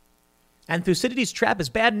 And Thucydides' trap is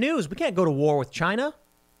bad news. We can't go to war with China.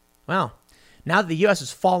 Well, now that the U.S.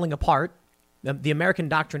 is falling apart, the American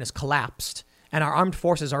doctrine has collapsed, and our armed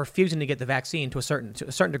forces are refusing to get the vaccine to a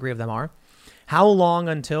certain degree of them are. How long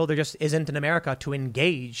until there just isn't an America to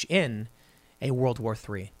engage in a World War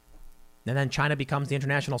III? And then China becomes the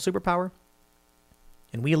international superpower,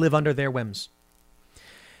 and we live under their whims.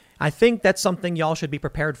 I think that's something y'all should be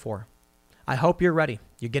prepared for. I hope you're ready.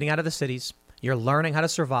 You're getting out of the cities. You're learning how to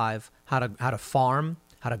survive, how to farm,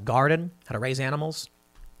 how to garden, how to raise animals.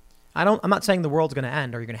 I'm not saying the world's going to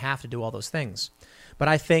end or you're going to have to do all those things. But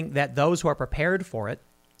I think that those who are prepared for it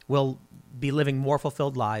will be living more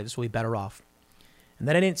fulfilled lives, will be better off. And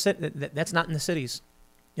that's not in the cities.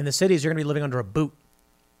 In the cities, you're going to be living under a boot.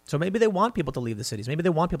 So maybe they want people to leave the cities. Maybe they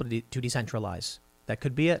want people to decentralize. That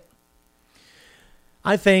could be it.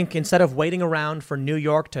 I think instead of waiting around for New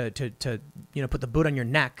York to put the boot on your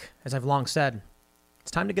neck, as I've long said, it's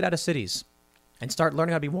time to get out of cities and start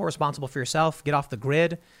learning how to be more responsible for yourself, get off the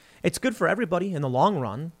grid. It's good for everybody in the long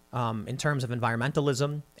run in terms of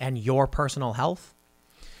environmentalism and your personal health.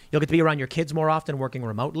 You'll get to be around your kids more often working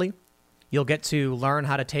remotely. You'll get to learn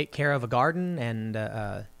how to take care of a garden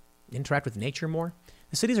and interact with nature more.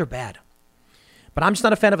 The cities are bad. But I'm just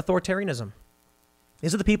not a fan of authoritarianism.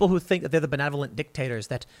 These are the people who think that they're the benevolent dictators,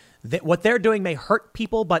 that what they're doing may hurt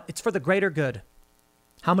people, but it's for the greater good.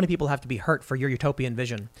 How many people have to be hurt for your utopian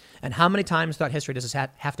vision? And how many times throughout history does this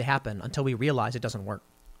have to happen until we realize it doesn't work?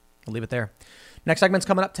 I'll leave it there. Next segment's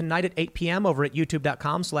coming up tonight at 8 p.m. over at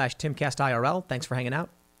youtube.com/TimCastIRL. Thanks for hanging out,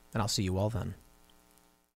 and I'll see you all then.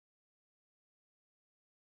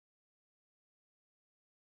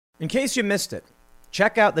 In case you missed it,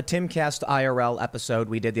 check out the Timcast IRL episode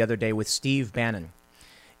we did the other day with Steve Bannon.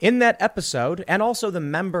 In that episode, and also the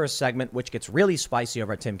members segment, which gets really spicy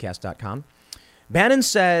over at timcast.com, Bannon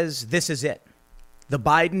says this is it. The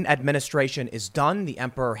Biden administration is done. The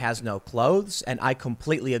emperor has no clothes. And I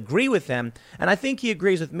completely agree with him. And I think he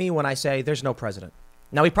agrees with me when I say there's no president.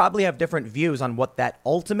 Now, we probably have different views on what that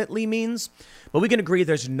ultimately means, but we can agree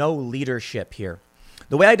there's no leadership here.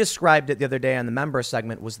 The way I described it the other day on the members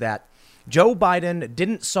segment was that Joe Biden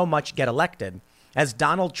didn't so much get elected as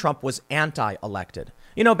Donald Trump was anti-elected.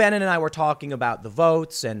 You know, Bannon and I were talking about the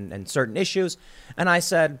votes and certain issues, and I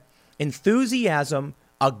said enthusiasm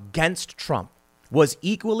against Trump was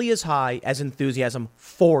equally as high as enthusiasm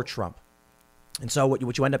for Trump. And so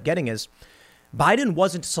what you end up getting is Biden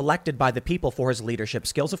wasn't selected by the people for his leadership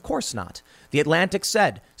skills. Of course not. The Atlantic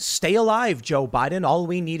said, stay alive, Joe Biden. All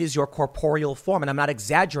we need is your corporeal form. And I'm not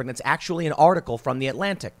exaggerating. It's actually an article from The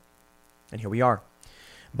Atlantic. And here we are.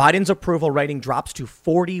 Biden's approval rating drops to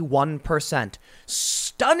 41%.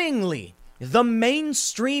 Stunningly, the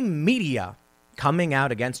mainstream media coming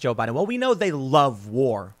out against Joe Biden. Well, we know they love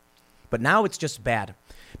war, but now it's just bad.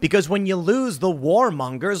 Because when you lose the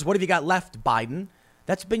warmongers, what have you got left, Biden?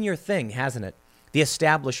 That's been your thing, hasn't it? The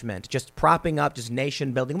establishment, just propping up, just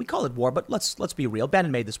nation building. We call it war, but let's be real.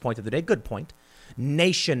 Bannon made this point the other day. Good point.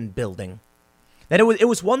 Nation building. That it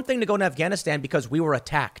was one thing to go into Afghanistan because we were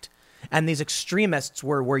attacked. And these extremists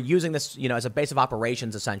were using this, as a base of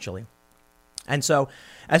operations, essentially. And so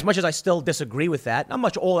as much as I still disagree with that, I'm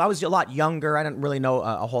much older. I was a lot younger. I didn't really know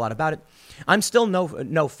a whole lot about it. I'm still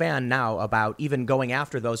no fan now about even going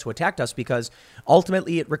after those who attacked us, because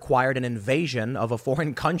ultimately it required an invasion of a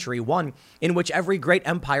foreign country, one in which every great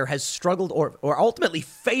empire has struggled or ultimately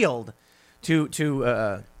failed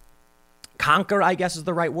to conquer, I guess is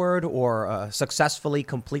the right word, or successfully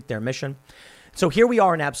complete their mission. So here we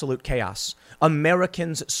are in absolute chaos.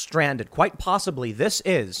 Americans stranded. Quite possibly, this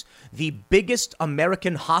is the biggest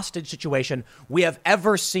American hostage situation we have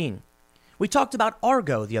ever seen. We talked about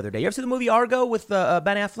Argo the other day. You ever see the movie Argo with Ben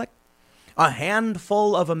Affleck? A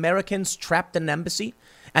handful of Americans trapped in an embassy,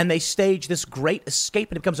 and they stage this great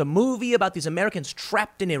escape, and it becomes a movie about these Americans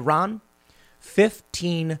trapped in Iran.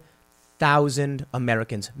 15,000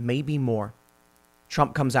 Americans, maybe more.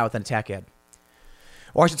 Trump comes out with an attack ad.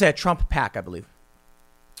 Or I should say a Trump PAC, I believe.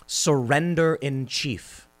 Surrender in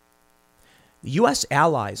chief. U.S.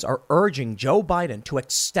 allies are urging Joe Biden to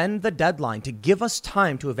extend the deadline to give us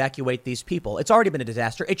time to evacuate these people. It's already been a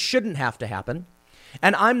disaster. It shouldn't have to happen.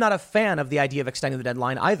 And I'm not a fan of the idea of extending the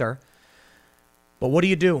deadline either. But what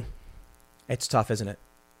do? It's tough, isn't it?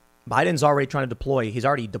 Biden's already trying to deploy. He's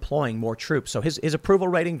already deploying more troops. So his approval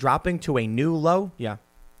rating dropping to a new low. Yeah.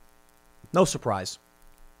 No surprise.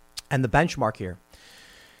 And the benchmark here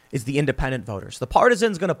is the independent voters. The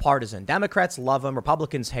partisan's going to partisan. Democrats love him.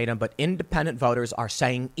 Republicans hate him. But independent voters are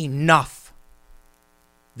saying enough.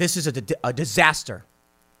 This is a disaster.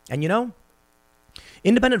 And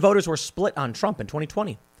independent voters were split on Trump in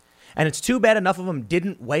 2020. And it's too bad enough of them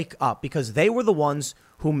didn't wake up, because they were the ones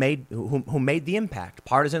who made the impact.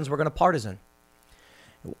 Partisans were going to partisan.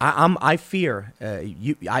 I fear,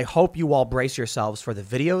 I hope you all brace yourselves for the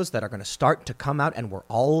videos that are going to start to come out, and we're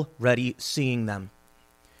already seeing them.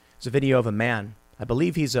 There's a video of a man, I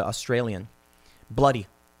believe he's Australian, bloody,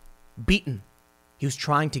 beaten. He was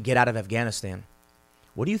trying to get out of Afghanistan.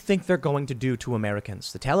 What do you think they're going to do to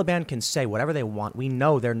Americans? The Taliban can say whatever they want. We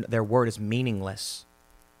know their word is meaningless.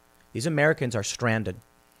 These Americans are stranded.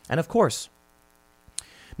 And of course,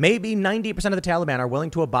 maybe 90% of the Taliban are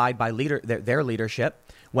willing to abide by their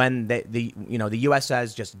leadership when the U.S.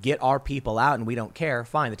 says, just get our people out and we don't care.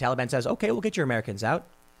 Fine. The Taliban says, OK, we'll get your Americans out.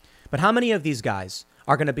 But how many of these guys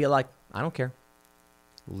are going to be like, I don't care.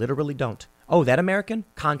 Literally don't. Oh, that American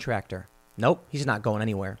contractor. Nope, he's not going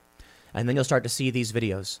anywhere. And then you'll start to see these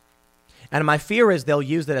videos. And my fear is they'll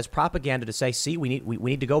use that as propaganda to say, see, we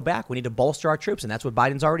need to go back. We need to bolster our troops. And that's what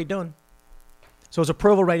Biden's already doing. So his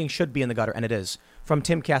approval rating should be in the gutter. And it is. From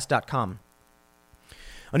timcast.com.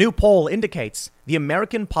 A new poll indicates the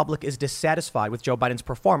American public is dissatisfied with Joe Biden's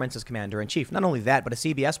performance as commander in chief. Not only that, but a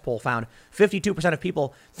CBS poll found 52% of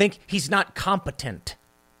people think he's not competent.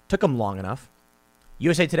 Took him long enough.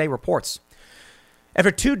 USA Today reports, after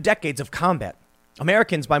 2 decades of combat,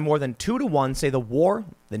 Americans by more than 2 to 1 say the war,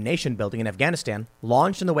 the nation building in Afghanistan,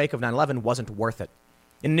 launched in the wake of 9/11 wasn't worth it.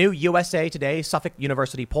 In a new USA Today Suffolk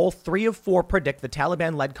University poll, 3 of 4 predict the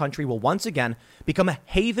Taliban-led country will once again become a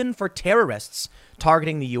haven for terrorists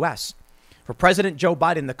targeting the U.S. For President Joe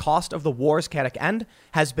Biden, the cost of the war's chaotic end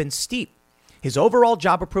has been steep. His overall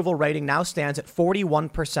job approval rating now stands at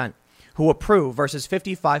 41% who approve versus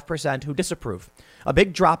 55% who disapprove. A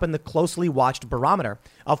big drop in the closely watched barometer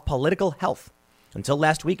of political health. Until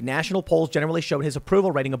last week, national polls generally showed his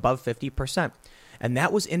approval rating above 50%. And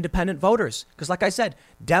that was independent voters. Because like I said,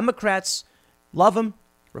 Democrats love him.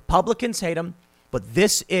 Republicans hate him. But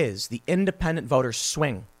this is the independent voters'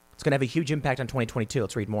 swing. It's going to have a huge impact on 2022.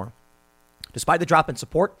 Let's read more. Despite the drop in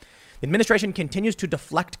support, the administration continues to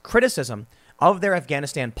deflect criticism of their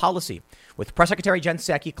Afghanistan policy, with Press Secretary Jen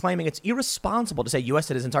Psaki claiming it's irresponsible to say U.S.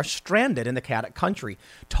 citizens are stranded in the chaotic country.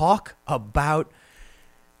 Talk about,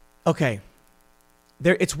 okay,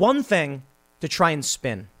 it's one thing to try and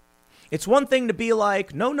spin. It's one thing to be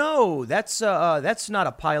like, no, that's not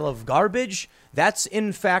a pile of garbage. That's,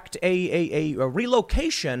 in fact, a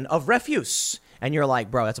relocation of refuse. And you're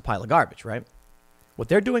like, bro, that's a pile of garbage, right? What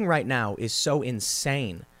they're doing right now is so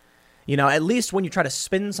insane. You know, at least when you try to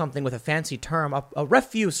spin something with a fancy term, a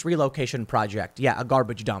refuse relocation project. Yeah, a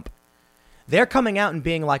garbage dump. They're coming out and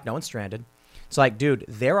being like, no one's stranded. It's like, dude,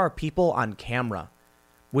 there are people on camera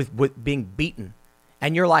with being beaten.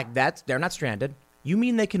 And you're like, they're not stranded. You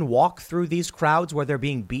mean they can walk through these crowds where they're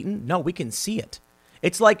being beaten? No, we can see it.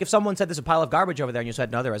 It's like if someone said there's a pile of garbage over there and you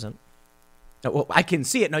said, no, there isn't. No, well, I can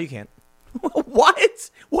see it. No, you can't. What?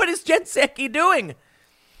 What is Jen Psaki doing?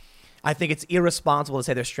 I think it's irresponsible to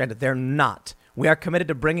say they're stranded. They're not. We are committed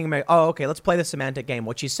to bringing them. Oh, okay, let's play the semantic game.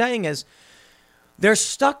 What she's saying is they're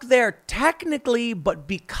stuck there technically, but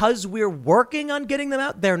because we're working on getting them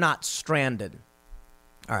out, they're not stranded.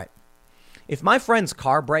 All right. If my friend's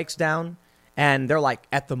car breaks down and they're like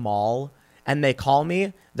at the mall and they call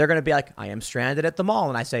me, they're going to be like, I am stranded at the mall.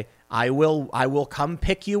 And I say, I will come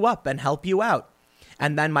pick you up and help you out.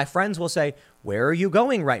 And then my friends will say, where are you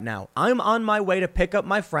going right now? I'm on my way to pick up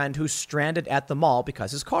my friend who's stranded at the mall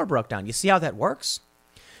because his car broke down. You see how that works?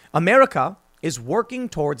 America is working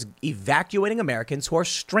towards evacuating Americans who are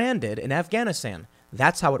stranded in Afghanistan.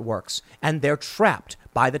 That's how it works. And they're trapped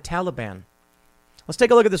by the Taliban. Let's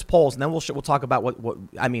take a look at this polls, and then we'll talk about what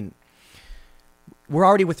I mean. We're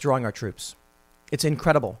already withdrawing our troops. It's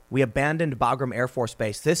incredible. We abandoned Bagram Air Force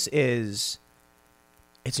Base. It's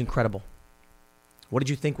incredible. What did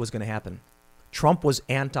you think was going to happen? Trump was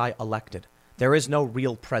anti-elected. There is no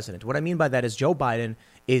real president. What I mean by that is Joe Biden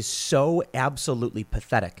is so absolutely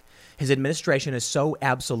pathetic. His administration is so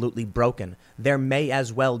absolutely broken. There may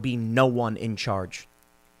as well be no one in charge.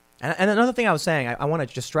 And another thing I was saying, I want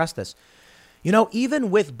to just stress this. You know,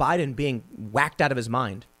 even with Biden being whacked out of his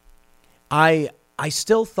mind, I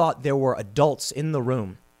still thought there were adults in the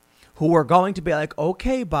room who were going to be like,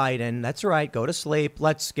 okay, Biden, that's right, go to sleep.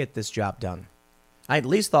 Let's get this job done. I at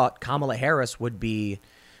least thought Kamala Harris would be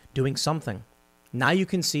doing something. Now you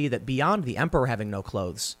can see that beyond the emperor having no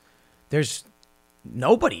clothes, there's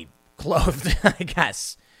nobody clothed, I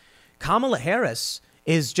guess. Kamala Harris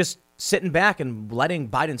is just sitting back and letting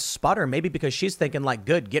Biden sputter, maybe because she's thinking like,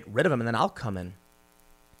 good, get rid of him and then I'll come in.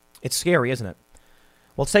 It's scary, isn't it?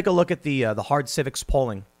 Well, let's take a look at the Hard Civics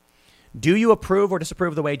polling. Do you approve or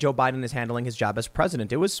disapprove of the way Joe Biden is handling his job as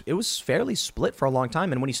president? It was fairly split for a long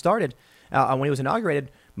time. And when he started, when he was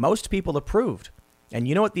inaugurated, most people approved. And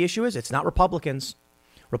you know what the issue is? It's not Republicans.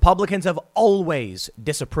 Republicans have always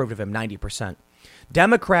disapproved of him, 90%.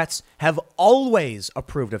 Democrats have always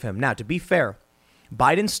approved of him. Now, to be fair,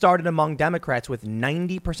 Biden started among Democrats with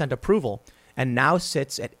 90% approval and now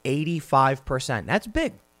sits at 85%. That's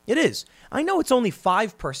big. It is. I know it's only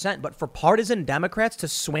 5%, but for partisan Democrats to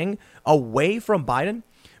swing away from Biden,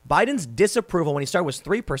 Biden's disapproval when he started was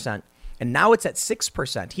 3%. And now it's at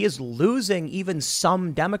 6%. He is losing even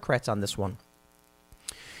some Democrats on this one.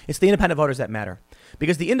 It's the independent voters that matter,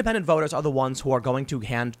 because the independent voters are the ones who are going to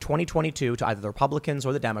hand 2022 to either the Republicans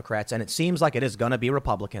or the Democrats. And it seems like it is going to be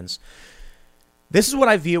Republicans. This is what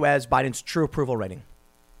I view as Biden's true approval rating.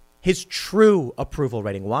 His true approval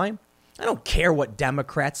rating. Why? I don't care what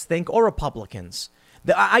Democrats think or Republicans.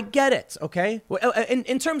 I get it, okay?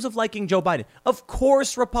 In terms of liking Joe Biden, of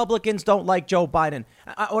course Republicans don't like Joe Biden.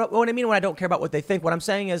 What I mean when I don't care about what they think, what I'm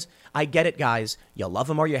saying is, I get it, guys. You love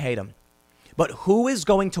him or you hate him. But who is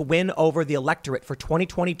going to win over the electorate for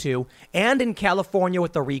 2022 and in California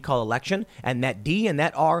with the recall election? And that D and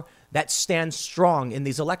that R, that stands strong in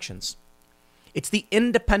these elections. It's the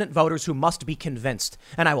independent voters who must be convinced.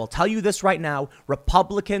 And I will tell you this right now,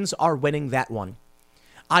 Republicans are winning that one.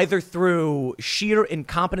 Either through sheer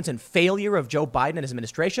incompetence and failure of Joe Biden and his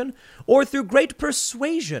administration, or through great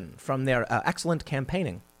persuasion from their excellent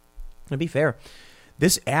campaigning. To be fair,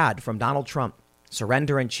 this ad from Donald Trump,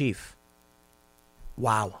 surrender in chief.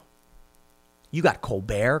 Wow. You got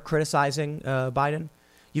Colbert criticizing Biden.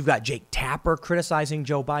 You've got Jake Tapper criticizing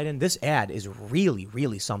Joe Biden. This ad is really,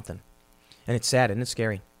 really something. And it's sad and it's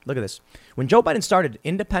scary. Look at this. When Joe Biden started,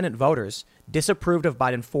 independent voters disapproved of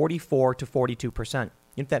Biden 44 to 42%.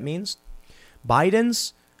 You know what that means?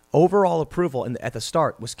 Biden's overall approval at the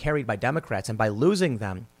start was carried by Democrats, and by losing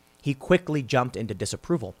them, he quickly jumped into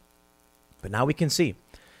disapproval. But now we can see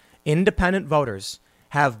independent voters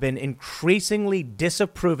have been increasingly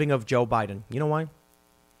disapproving of Joe Biden. You know why?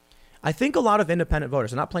 I think a lot of independent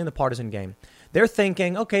voters are not playing the partisan game. They're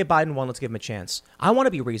thinking, okay, Biden won, let's give him a chance. I want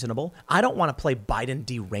to be reasonable. I don't want to play Biden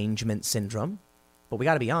derangement syndrome. But we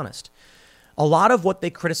got to be honest. A lot of what they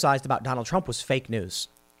criticized about Donald Trump was fake news.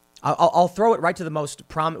 I'll throw it right to one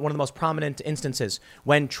of the most prominent instances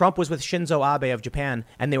when Trump was with Shinzo Abe of Japan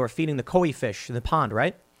and they were feeding the koi fish in the pond,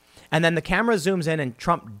 right? And then the camera zooms in and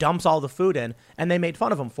Trump dumps all the food in and they made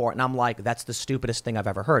fun of him for it. And I'm like, that's the stupidest thing I've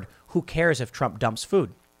ever heard. Who cares if Trump dumps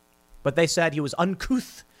food? But they said he was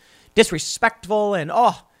uncouth, disrespectful, and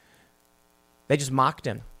they just mocked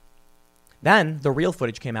him. Then the real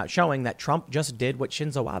footage came out showing that Trump just did what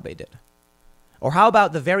Shinzo Abe did. Or how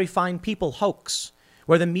about the very fine people hoax,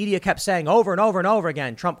 where the media kept saying over and over and over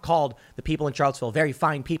again, Trump called the people in Charlottesville very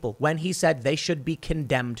fine people when he said they should be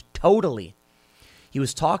condemned totally. He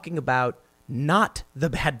was talking about not the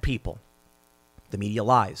bad people. The media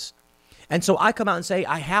lies. And so I come out and say,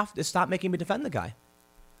 I have to stop making me defend the guy.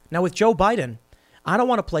 Now with Joe Biden, I don't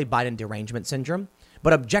want to play Biden derangement syndrome,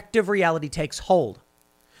 but objective reality takes hold.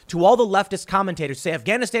 To all the leftist commentators say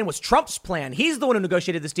Afghanistan was Trump's plan. He's the one who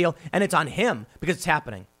negotiated this deal, and it's on him because it's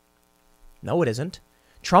happening. No, it isn't.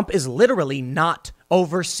 Trump is literally not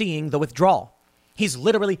overseeing the withdrawal. He's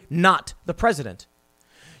literally not the president.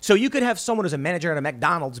 So you could have someone who's a manager at a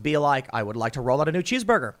McDonald's be like, I would like to roll out a new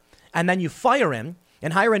cheeseburger. And then you fire him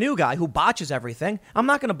and hire a new guy who botches everything. I'm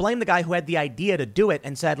not going to blame the guy who had the idea to do it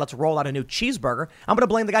and said, let's roll out a new cheeseburger. I'm going to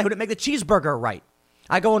blame the guy who didn't make the cheeseburger right.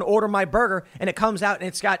 I go and order my burger and it comes out and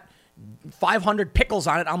it's got 500 pickles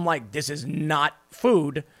on it. I'm like, this is not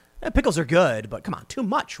food. Pickles are good, but come on, too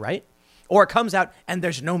much, right? Or it comes out and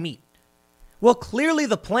there's no meat. Well, clearly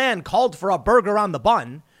the plan called for a burger on the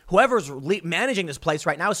bun. Whoever's managing this place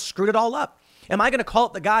right now screwed it all up. Am I going to call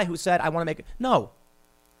it the guy who said, I want to make it? No.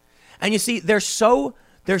 And you see, they're so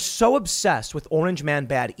obsessed with Orange Man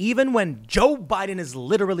bad, even when Joe Biden is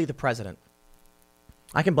literally the president.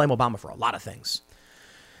 I can blame Obama for a lot of things.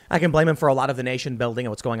 I can blame him for a lot of the nation building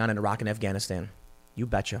and what's going on in Iraq and Afghanistan. You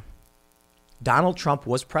betcha. Donald Trump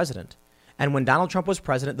was president. And when Donald Trump was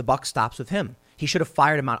president, the buck stops with him. He should have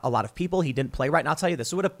fired him out a lot of people. He didn't play right. And I'll tell you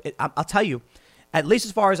this. I'll tell you, at least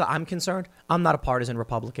as far as I'm concerned, I'm not a partisan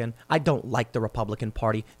Republican. I don't like the Republican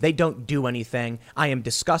Party. They don't do anything. I am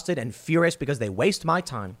disgusted and furious because they waste my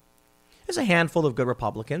time. There's a handful of good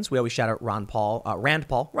Republicans. We always shout out Ron Paul,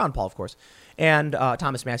 of course, and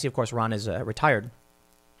Thomas Massie. Of course, Ron is retired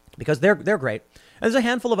because they're great. And there's a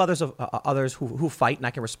handful of others who fight, and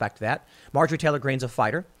I can respect that. Marjorie Taylor Greene's a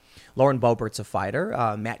fighter. Lauren Boebert's a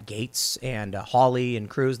fighter. Matt Gaetz and Hawley and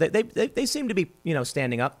Cruz, they seem to be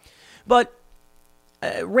standing up, but.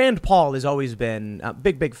 Rand Paul has always been a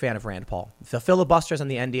big fan of Rand Paul. The filibusters on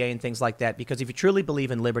the NDA and things like that, because if you truly believe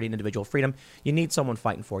in liberty and individual freedom, you need someone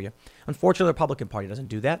fighting for you. Unfortunately, the Republican Party doesn't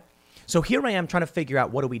do that. So here I am trying to figure out,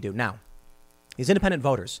 what do we do? Now, these independent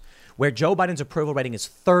voters, where Joe Biden's approval rating is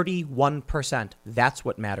 31%, that's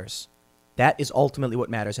what matters. That is ultimately what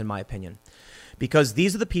matters, in my opinion. Because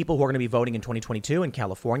these are the people who are going to be voting in 2022 in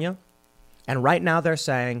California. And right now they're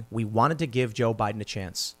saying, we wanted to give Joe Biden a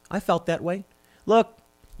chance. I felt that way. Look,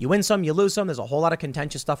 You win some, you lose some. There's a whole lot of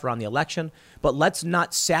contentious stuff around the election. But let's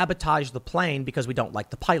not sabotage the plane because we don't like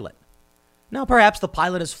the pilot. Now, perhaps the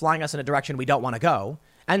pilot is flying us in a direction we don't want to go.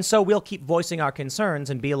 And so we'll keep voicing our concerns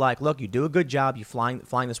and be like, look, you do a good job. You flying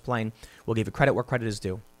this plane. We'll give you credit where credit is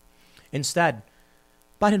due. Instead,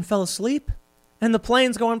 Biden fell asleep and the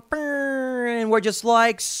plane's going, and we're just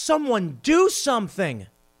like, someone do something.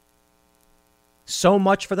 So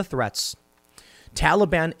much for the threats.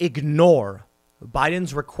 Taliban ignore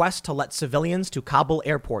Biden's request to let civilians to Kabul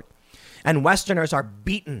airport, and Westerners are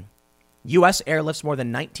beaten. U.S. airlifts more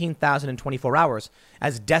than 19,000 in 24 hours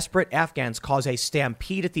as desperate Afghans cause a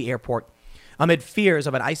stampede at the airport amid fears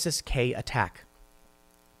of an ISIS-K attack.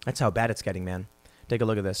 That's how bad it's getting, man. Take a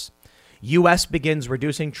look at this. U.S. begins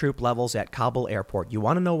reducing troop levels at Kabul airport. You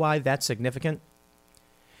want to know why that's significant?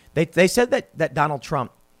 They said that Donald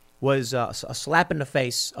Trump was a slap in the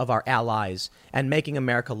face of our allies and making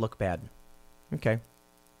America look bad. Okay.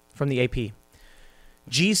 From the AP.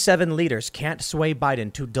 G7 leaders can't sway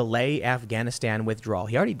Biden to delay Afghanistan withdrawal.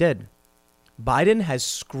 He already did. Biden has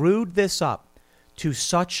screwed this up to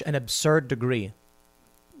such an absurd degree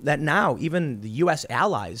that now even the U.S.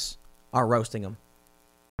 allies are roasting him.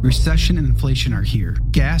 Recession and inflation are here.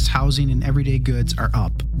 Gas, housing, and everyday goods are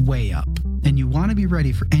up, way up. And you want to be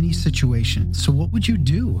ready for any situation. So what would you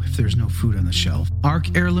do if there's no food on the shelf?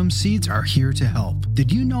 ARC Heirloom Seeds are here to help.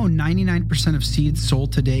 Did you know 99% of seeds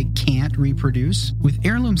sold today can't reproduce? With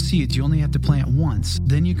Heirloom Seeds, you only have to plant once.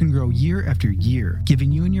 Then you can grow year after year,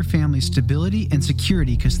 giving you and your family stability and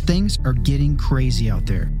security because things are getting crazy out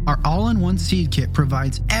there. Our all-in-one seed kit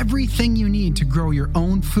provides everything you need to grow your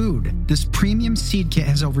own food. This premium seed kit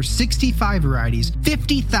has over 65 varieties,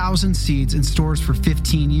 50,000 seeds in stores for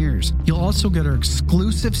 15 years. You'll also get our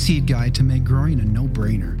exclusive seed guide to make growing a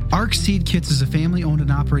no-brainer. ARC Seed Kits is a family-owned and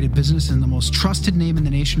operated business and the most trusted name in the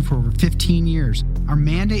nation for over 15 years. Our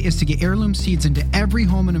mandate is to get heirloom seeds into every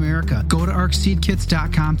home in America. Go to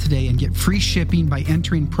arcseedkits.com today and get free shipping by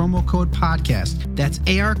entering promo code podcast. That's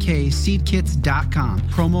ARKseedkits.com,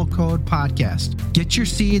 promo code podcast. Get your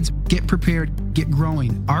seeds, get prepared, get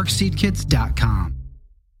growing. arcseedkits.com.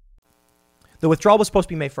 The withdrawal was supposed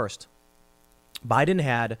to be May 1st. Biden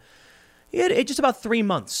had just about 3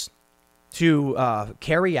 months to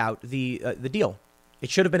carry out the deal.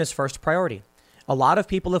 It should have been his first priority. A lot of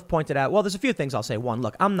people have pointed out, well, there's a few things I'll say. One,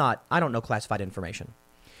 look, I don't know classified information.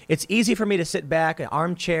 It's easy for me to sit back, an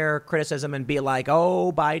armchair criticism, and be like,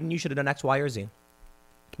 oh, Biden, you should have done X, Y, or Z.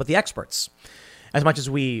 But the experts, as much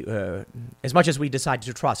as we decide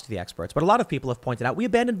to trust the experts, but a lot of people have pointed out, we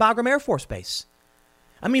abandoned Bagram Air Force Base.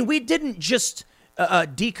 I mean, we didn't just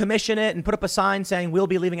decommission it and put up a sign saying we'll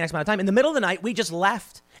be leaving X amount of time. In the middle of the night, we just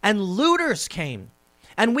left and looters came.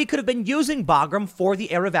 And we could have been using Bagram for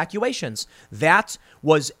the air evacuations. That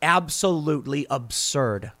was absolutely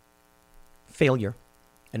absurd. Failure.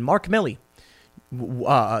 And Mark Milley,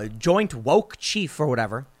 joint woke chief or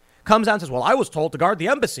whatever, comes out and says, well, I was told to guard the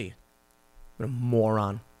embassy. What a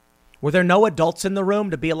moron. Were there no adults in the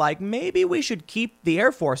room to be like, maybe we should keep the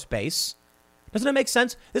Air Force Base? Doesn't it make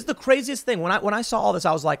sense? This is the craziest thing. When I saw all this,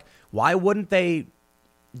 I was like, why wouldn't they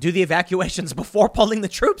do the evacuations before pulling the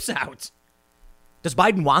troops out? Does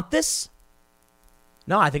Biden want this?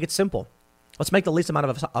 No, I think it's simple. Let's make the least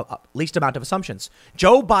amount of assumptions.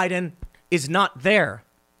 Joe Biden is not there.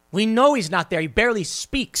 We know he's not there. He barely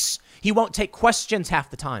speaks. He won't take questions half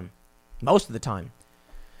the time, most of the time.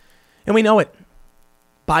 And we know it.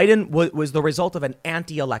 Biden was the result of an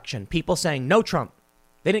anti-election. People saying no Trump.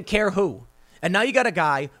 They didn't care who. And now you got a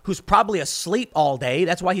guy who's probably asleep all day.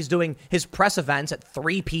 That's why he's doing his press events at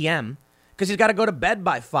 3 p.m. because he's got to go to bed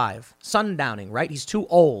by 5. Sundowning, right? He's too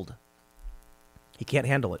old. He can't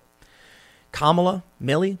handle it. Kamala,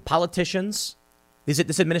 Milley, politicians,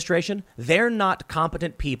 this administration, they're not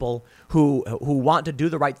competent people who want to do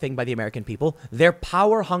the right thing by the American people. They're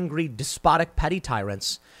power-hungry, despotic, petty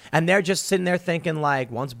tyrants. And they're just sitting there thinking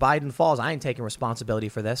like, once Biden falls, I ain't taking responsibility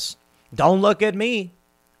for this. Don't look at me.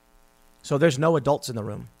 So there's no adults in the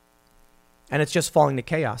room. And it's just falling to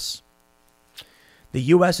chaos. The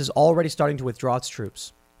U.S. is already starting to withdraw its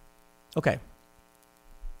troops. Okay.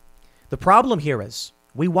 The problem here is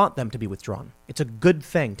we want them to be withdrawn. It's a good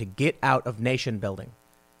thing to get out of nation building.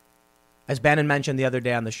 As Bannon mentioned the other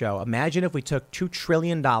day on the show, imagine if we took $2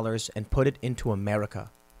 trillion and put it into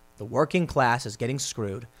America. The working class is getting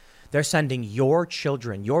screwed. They're sending your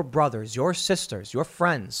children, your brothers, your sisters, your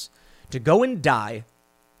friends to go and die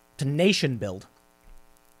to nation build,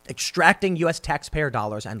 extracting U.S. taxpayer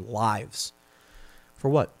dollars and lives. For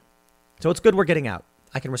what? So it's good we're getting out.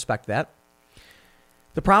 I can respect that.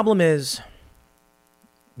 The problem is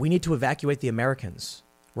we need to evacuate the Americans,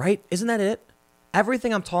 right? Isn't that it?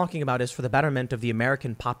 Everything I'm talking about is for the betterment of the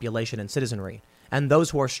American population and citizenry and those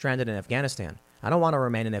who are stranded in Afghanistan. I don't want to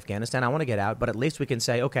remain in Afghanistan. I want to get out, but at least we can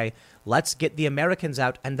say, okay, let's get the Americans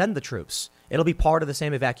out and then the troops. It'll be part of the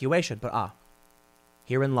same evacuation. But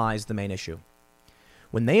herein lies the main issue.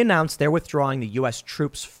 When they announced they're withdrawing the U.S.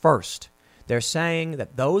 troops first, they're saying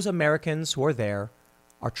that those Americans who are there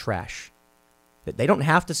are trash, that they don't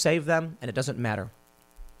have to save them and it doesn't matter.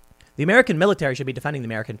 The American military should be defending the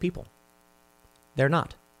American people. They're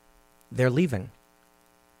not. They're leaving.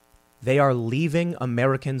 They are leaving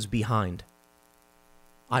Americans behind.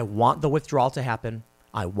 I want the withdrawal to happen.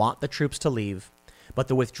 I want the troops to leave. But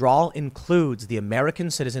the withdrawal includes the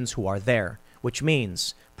American citizens who are there, which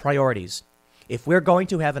means priorities. If we're going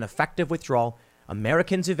to have an effective withdrawal,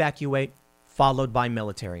 Americans evacuate, followed by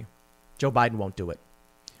military. Joe Biden won't do it.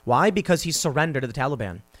 Why? Because he's surrendered to the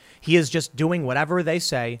Taliban. He is just doing whatever they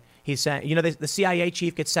say. He's saying, the CIA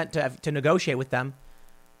chief gets sent to negotiate with them.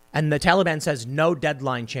 And the Taliban says no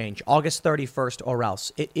deadline change, August 31st or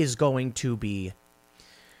else. It is going to be,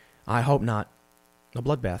 I hope not, a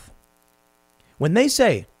bloodbath. When they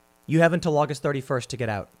say you have until August 31st to get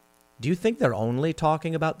out, do you think they're only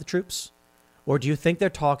talking about the troops? Or do you think they're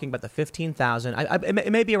talking about the 15,000?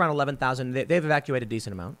 It may be around 11,000. They've evacuated a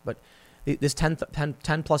decent amount, but this 10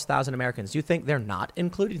 plus thousand Americans, do you think they're not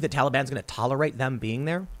included? The Taliban's going to tolerate them being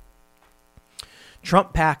there?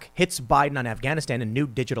 Trump PAC hits Biden on Afghanistan in new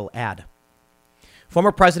digital ad.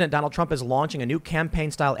 Former President Donald Trump is launching a new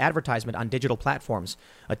campaign-style advertisement on digital platforms,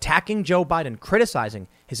 attacking Joe Biden, criticizing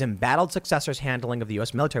his embattled successor's handling of the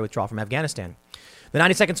U.S. military withdrawal from Afghanistan. The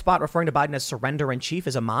 90-second spot referring to Biden as surrender-in-chief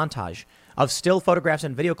is a montage of still photographs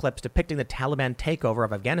and video clips depicting the Taliban takeover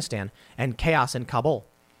of Afghanistan and chaos in Kabul,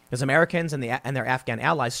 as Americans and their Afghan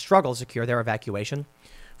allies struggle to secure their evacuation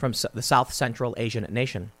from the South Central Asian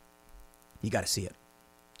nation. You got to see it.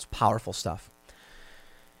 It's powerful stuff.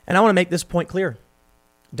 And I want to make this point clear.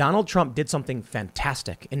 Donald Trump did something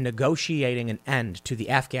fantastic in negotiating an end to the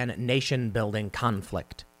Afghan nation-building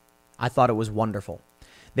conflict. I thought it was wonderful.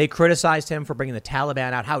 They criticized him for bringing the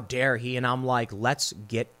Taliban out. How dare he? And I'm like, let's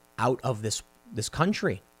get out of this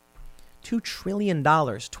country. $2 trillion,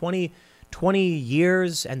 20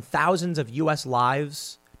 years and thousands of U.S.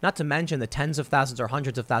 lives, not to mention the tens of thousands or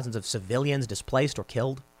hundreds of thousands of civilians displaced or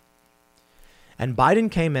killed. And Biden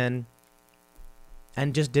came in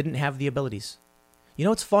and just didn't have the abilities. You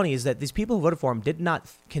know what's funny is that these people who voted for him did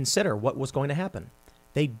not consider what was going to happen.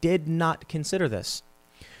 They did not consider this.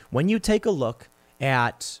 When you take a look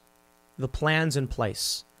at the plans in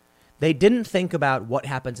place, they didn't think about what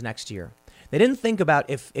happens next year. They didn't think about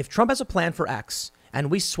if Trump has a plan for X and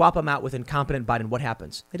we swap him out with incompetent Biden, what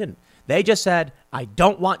happens? They didn't. They just said, I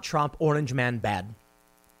don't want Trump, orange man bad.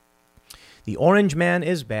 The orange man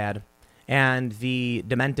is bad and the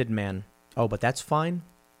demented man, oh, but that's fine.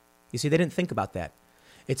 You see, they didn't think about that.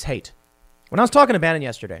 It's hate. When I was talking to Bannon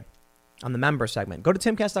yesterday on the member segment, go to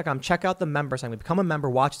timcast.com, check out the member segment, become a member,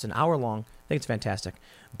 watch. It's an hour long. I think it's fantastic.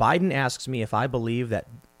 Biden asks me if I believe that,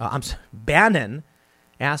 Bannon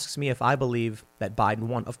asks me if I believe that Biden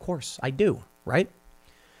won. Of course I do, right?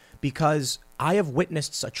 Because I have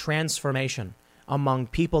witnessed a transformation among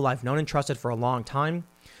people I've known and trusted for a long time,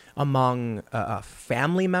 among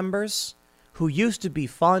family members who used to be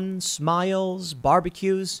fun, smiles,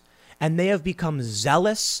 barbecues, and they have become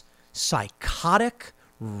zealous, psychotic,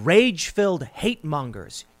 rage-filled hate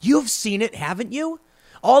mongers. You've seen it, haven't you?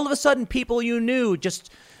 All of a sudden, people you knew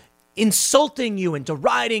just insulting you and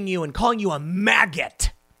deriding you and calling you a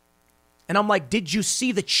maggot. And I'm like, did you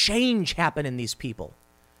see the change happen in these people?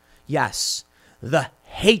 Yes, the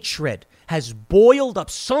hatred has boiled up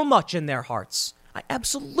so much in their hearts. I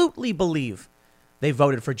absolutely believe they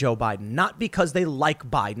voted for Joe Biden, not because they like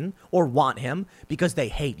Biden or want him, because they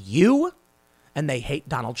hate you and they hate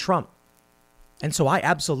Donald Trump. And so I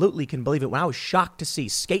absolutely can believe it when I was shocked to see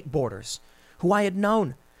skateboarders who I had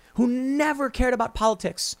known, who never cared about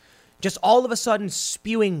politics, just all of a sudden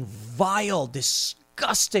spewing vile,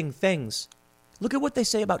 disgusting things. Look at what they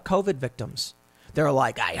say about COVID victims. They're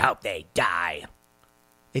like, I hope they die.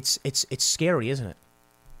 It's scary, isn't it?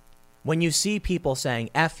 When you see people saying,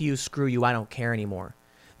 F you, screw you, I don't care anymore.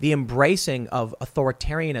 The embracing of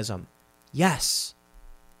authoritarianism. Yes.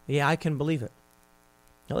 Yeah, I can believe it.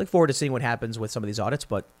 I look forward to seeing what happens with some of these audits,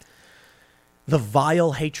 but the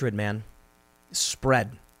vile hatred, man,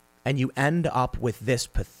 spread. And you end up with this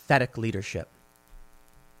pathetic leadership.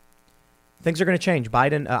 Things are going to change.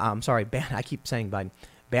 Bannon, I keep saying Biden.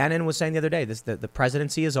 Bannon was saying the other day, the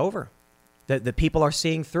presidency is over. The people are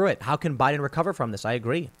seeing through it. How can Biden recover from this? I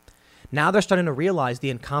agree. Now they're starting to realize the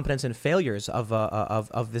incompetence and failures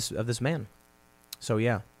of this man. So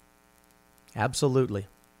yeah, Absolutely.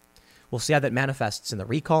 We'll see how that manifests in the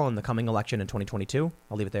recall and the coming election in 2022.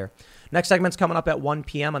 I'll leave it there. Next segment's coming up at 1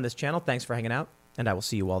 p.m. on this channel. Thanks for hanging out, and I will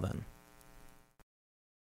see you all then.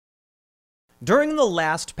 During the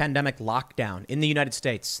last pandemic lockdown in the United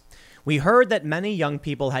States, we heard that many young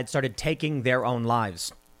people had started taking their own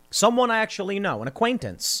lives. Someone I actually know, an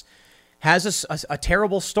acquaintance, has a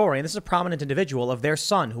terrible story, and this is a prominent individual, of their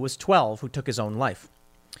son who was 12 who took his own life.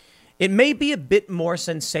 It may be a bit more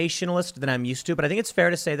sensationalist than I'm used to, but I think it's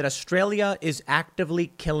fair to say that Australia is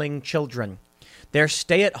actively killing children. Their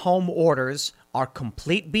stay-at-home orders are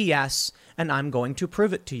complete BS, and I'm going to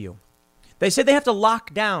prove it to you. They say they have to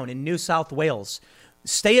lock down in New South Wales.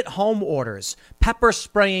 Stay-at-home orders, pepper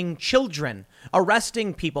spraying children,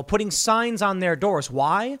 arresting people, putting signs on their doors.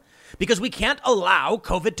 Why? Because we can't allow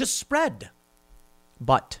COVID to spread.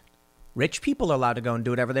 But rich people are allowed to go and do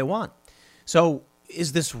whatever they want. So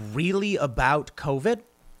is this really about COVID?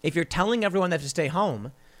 If you're telling everyone they have to stay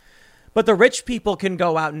home, but the rich people can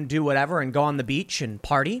go out and do whatever and go on the beach and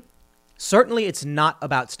party, certainly it's not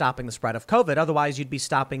about stopping the spread of COVID. Otherwise, you'd be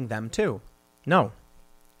stopping them too. No,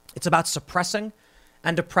 it's about suppressing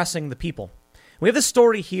and oppressing the people. We have this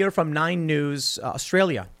story here from 9 News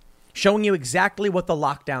Australia showing you exactly what the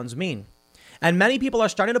lockdowns mean. And many people are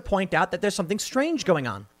starting to point out that there's something strange going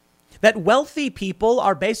on, that wealthy people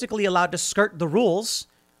are basically allowed to skirt the rules.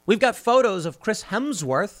 We've got photos of Chris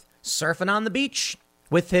Hemsworth surfing on the beach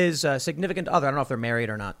with his significant other. I don't know if they're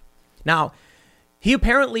married or not. Now, he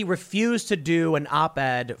apparently refused to do an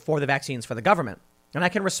op-ed for the vaccines for the government. And I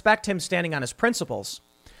can respect him standing on his principles.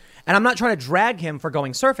 And I'm not trying to drag him for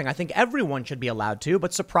going surfing. I think everyone should be allowed to.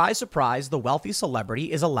 But surprise, surprise, the wealthy celebrity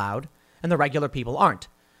is allowed and the regular people aren't.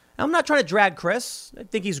 Now, I'm not trying to drag Chris. I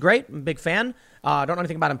think he's great. I'm a big fan. I don't know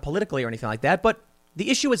anything about him politically or anything like that. But the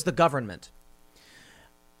issue is the government.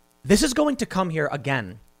 This is going to come here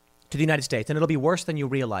again to the United States, and it'll be worse than you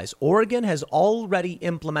realize. Oregon has already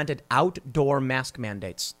implemented outdoor mask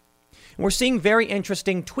mandates. And we're seeing very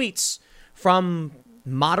interesting tweets from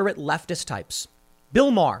moderate leftist types. Bill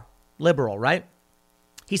Maher, liberal, right?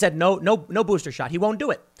 He said no booster shot. He won't do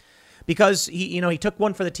it because he took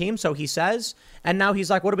one for the team, so he says, and now he's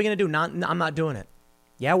like, what are we going to do? I'm not doing it.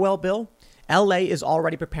 Yeah, well, Bill, LA is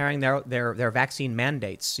already preparing their vaccine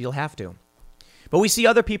mandates. So you'll have to. But we see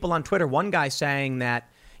other people on Twitter. One guy saying that,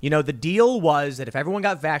 the deal was that if everyone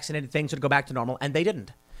got vaccinated, things would go back to normal, and they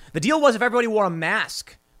didn't. The deal was if everybody wore a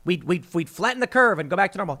mask, we'd flatten the curve and go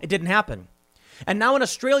back to normal. It didn't happen. And now in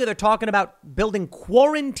Australia, they're talking about building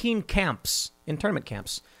quarantine camps, internment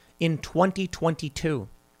camps, in 2022.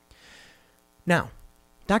 Now,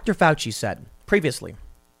 Dr. Fauci said previously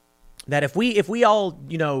that if we all,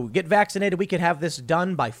 get vaccinated, we could have this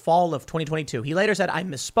done by fall of 2022. He later said, I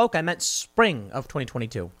misspoke. I meant spring of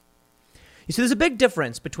 2022. You see, there's a big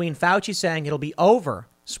difference between Fauci saying it'll be over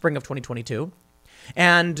spring of 2022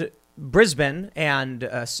 and Brisbane and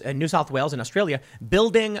New South Wales and Australia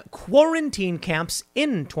building quarantine camps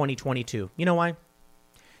in 2022. You know why?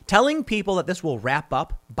 Telling people that this will wrap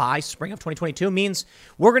up by spring of 2022 means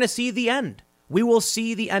we're going to see the end. We will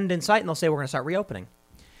see the end in sight, and they'll say we're going to start reopening.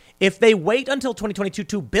 If they wait until 2022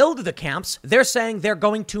 to build the camps, they're saying they're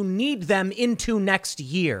going to need them into next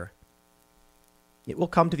year. It will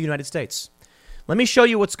come to the United States. Let me show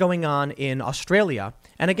you what's going on in Australia.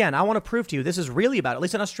 And again, I want to prove to you this is really about, at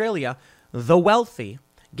least in Australia, the wealthy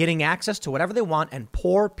getting access to whatever they want and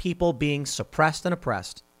poor people being suppressed and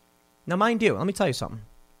oppressed. Now, mind you, let me tell you something.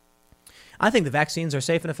 I think the vaccines are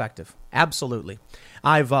safe and effective. Absolutely.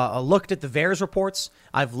 I've looked at the VAERS reports.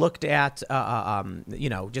 I've looked at, I've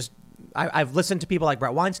listened to people like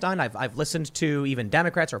Brett Weinstein. I've listened to even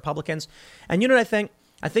Democrats or Republicans. And you know what I think?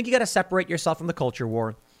 I think you got to separate yourself from the culture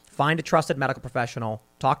war. Find a trusted medical professional.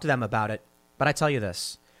 Talk to them about it. But I tell you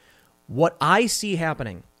this. What I see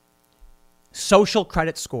happening, social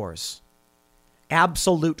credit scores,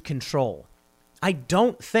 absolute control. I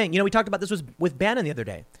don't think, we talked about this with Bannon the other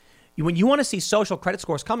day. When you want to see social credit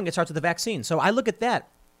scores coming, it starts with the vaccine. So I look at that.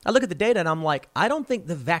 I look at the data and I'm like, I don't think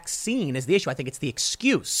the vaccine is the issue. I think it's the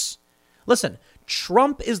excuse. Listen,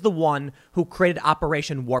 Trump is the one who created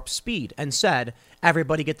Operation Warp Speed and said,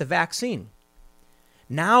 everybody get the vaccine.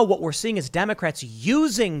 Now what we're seeing is Democrats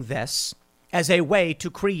using this as a way to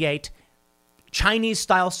create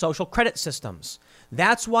Chinese-style social credit systems.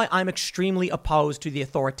 That's why I'm extremely opposed to the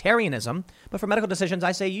authoritarianism. But for medical decisions,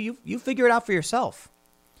 I say you figure it out for yourself.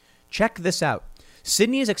 Check this out.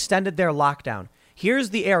 Sydney has extended their lockdown.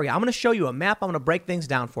 Here's the area. I'm going to show you a map. I'm going to break things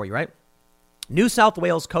down for you, right? New South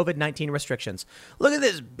Wales COVID-19 restrictions. Look at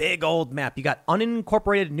this big old map. You got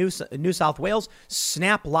unincorporated New South Wales,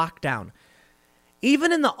 snap lockdown.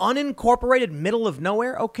 Even in the unincorporated middle of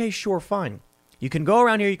nowhere, okay, sure, fine. You can go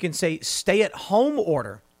around here, you can say stay-at-home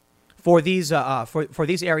order for these for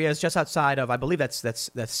these areas just outside of, I believe that's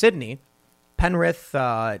Sydney, Penrith,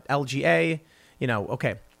 LGA,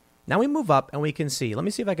 okay. Now we move up and we can see. Let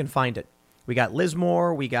me see if I can find it. We got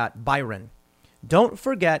Lismore, we got Byron. Don't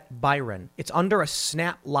forget Byron. It's under a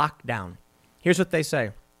snap lockdown. Here's what they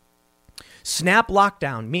say. Snap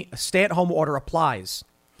lockdown, stay-at-home order applies.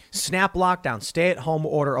 Snap lockdown, stay-at-home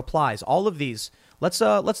order applies. All of these. Let's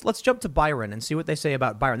jump to Byron and see what they say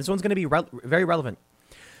about Byron. This one's going to be very relevant.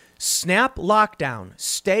 Snap lockdown,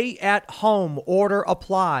 stay-at-home order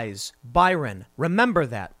applies. Byron, remember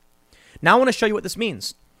that. Now I want to show you what this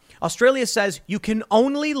means. Australia says you can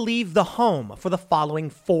only leave the home for the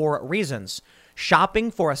following 4 reasons.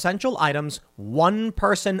 Shopping for essential items, 1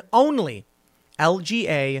 person only.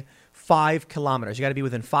 LGA, 5 kilometers. You got to be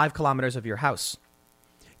within 5 kilometers of your house.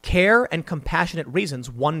 Care and compassionate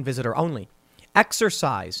reasons, 1 visitor only.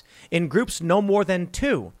 Exercise in groups no more than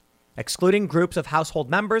 2, excluding groups of household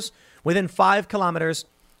members within 5 kilometers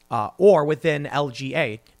or within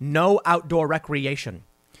LGA. No outdoor recreation.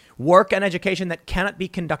 Work and education that cannot be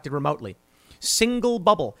conducted remotely. Single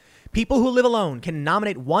bubble. People who live alone can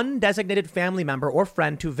nominate 1 designated family member or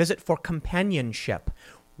friend to visit for companionship.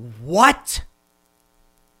 What?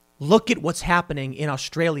 Look at what's happening in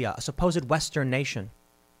Australia, a supposed Western nation.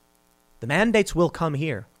 The mandates will come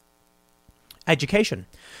here. Education.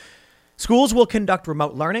 Schools will conduct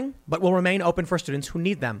remote learning, but will remain open for students who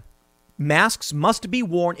need them. Masks must be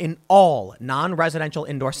worn in all non-residential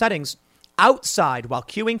indoor settings, outside while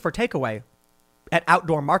queuing for takeaway, at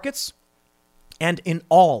outdoor markets, and in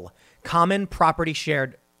all common property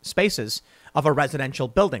shared spaces of a residential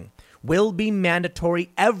building. Will be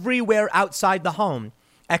mandatory everywhere outside the home,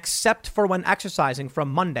 except for when exercising from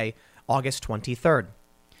Monday, August 23rd.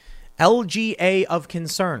 LGA of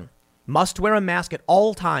concern. Must wear a mask at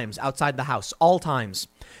all times outside the house, all times.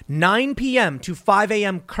 9 p.m. to 5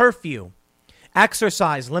 a.m. curfew.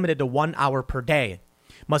 Exercise limited to 1 hour per day.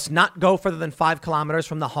 Must not go further than 5 kilometers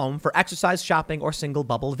from the home for exercise, shopping, or single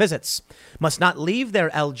bubble visits. Must not leave their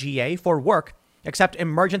LGA for work except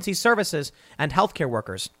emergency services and healthcare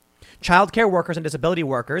workers. Childcare workers and disability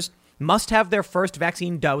workers must have their first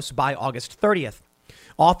vaccine dose by August 30th.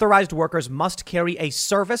 Authorized workers must carry a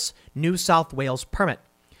Service New South Wales permit.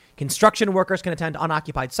 Construction workers can attend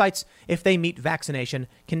unoccupied sites if they meet vaccination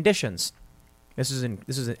conditions. This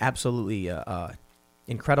is absolutely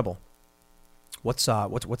incredible. What's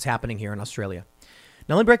happening here in Australia?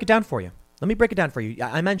 Now let me break it down for you.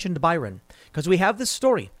 I mentioned Byron because we have this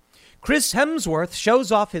story. Chris Hemsworth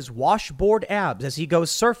shows off his washboard abs as he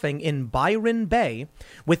goes surfing in Byron Bay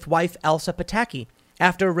with wife Elsa Pataki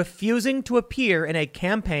after refusing to appear in a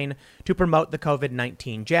campaign to promote the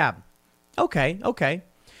COVID-19 jab. Okay.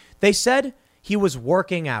 They said he was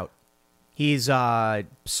working out. He's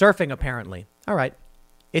surfing, apparently. All right.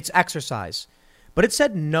 It's exercise. But it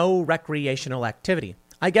said no recreational activity.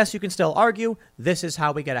 I guess you can still argue this is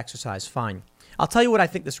how we get exercise. Fine. I'll tell you what I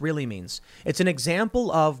think this really means. It's an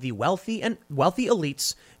example of the wealthy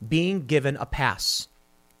elites being given a pass.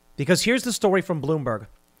 Because here's the story from Bloomberg.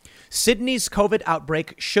 Sydney's COVID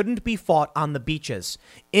outbreak shouldn't be fought on the beaches.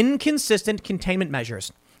 Inconsistent containment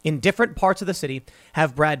measures in different parts of the city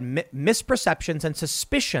have bred misperceptions and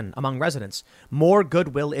suspicion among residents. More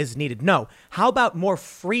goodwill is needed. No. How about more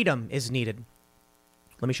freedom is needed?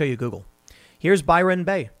 Let me show you Google. Here's Byron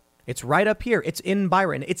Bay. It's right up here. It's in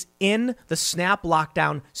Byron. It's in the snap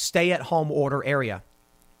lockdown, stay at home order area.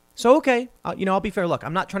 So, okay, I'll be fair. Look,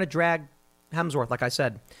 I'm not trying to drag Hemsworth, like I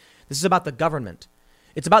said. This is about the government.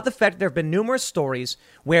 It's about the fact that there have been numerous stories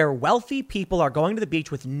where wealthy people are going to the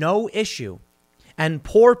beach with no issue and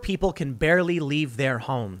poor people can barely leave their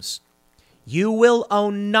homes. You will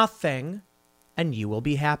own nothing and you will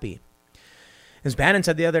be happy. As Bannon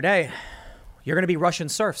said the other day, you're going to be Russian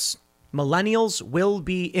serfs. Millennials will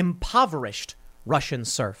be impoverished Russian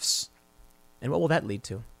serfs. And what will that lead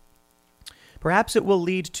to? Perhaps it will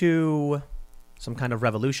lead to some kind of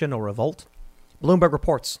revolution or revolt. Bloomberg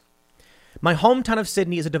reports, my hometown of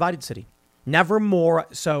Sydney is a divided city. Never more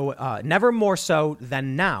so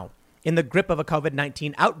than now, in the grip of a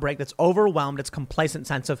COVID-19 outbreak that's overwhelmed its complacent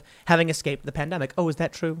sense of having escaped the pandemic. Oh, is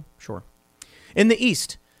that true? Sure. In the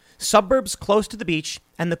east, suburbs close to the beach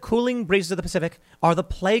and the cooling breezes of the Pacific are the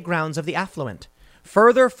playgrounds of the affluent.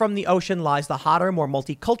 Further from the ocean lies the hotter, more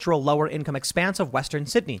multicultural, lower-income expanse of Western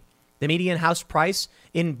Sydney. The median house price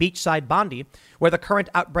in beachside Bondi, where the current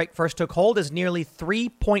outbreak first took hold, is nearly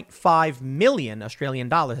 3.5 million Australian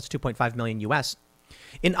dollars. That's 2.5 million US.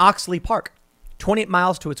 In Oxley Park, 28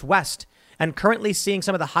 miles to its west, and currently seeing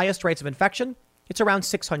some of the highest rates of infection, It's around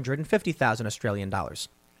 650,000 Australian dollars.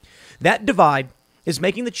 That divide is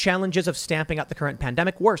making the challenges of stamping out the current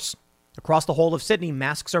pandemic worse. Across the whole of Sydney,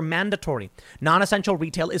 masks are mandatory, non-essential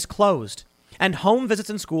retail is closed, and home visits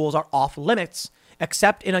in schools are off limits,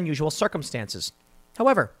 except in unusual circumstances.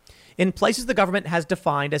 However, in places the government has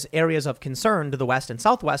defined as areas of concern to the west and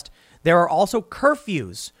southwest, there are also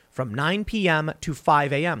curfews from 9 p.m. to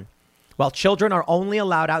 5 a.m., while children are only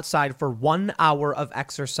allowed outside for 1 hour of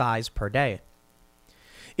exercise per day.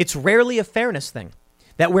 It's rarely a fairness thing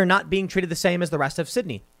that we're not being treated the same as the rest of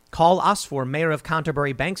Sydney. Call Osfor, mayor of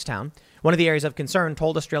Canterbury Bankstown, one of the areas of concern,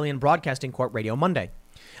 told Australian Broadcasting Corp Radio Monday.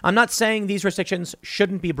 I'm not saying these restrictions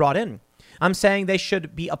shouldn't be brought in. I'm saying they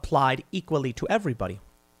should be applied equally to everybody.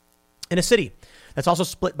 In a city that's also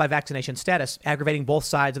split by vaccination status, aggravating both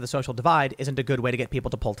sides of the social divide isn't a good way to get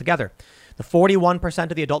people to pull together. The 41%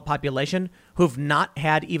 of the adult population who've not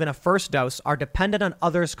had even a first dose are dependent on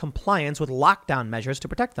others' compliance with lockdown measures to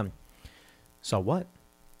protect them. So what?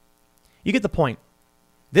 You get the point.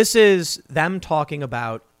 This is them talking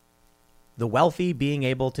about the wealthy being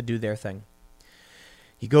able to do their thing.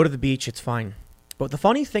 You go to the beach, it's fine. But the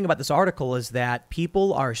funny thing about this article is that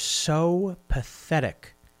people are so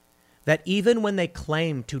pathetic that even when they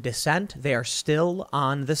claim to dissent, they are still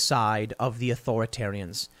on the side of the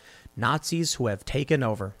authoritarians, Nazis who have taken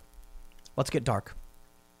over. Let's get dark.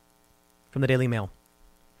 From the Daily Mail.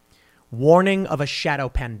 Warning of a shadow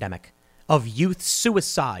pandemic of youth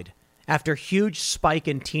suicide after huge spike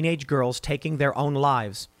in teenage girls taking their own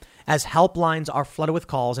lives, as helplines are flooded with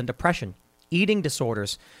calls and depression, eating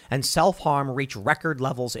disorders, and self-harm reach record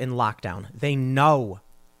levels in lockdown. They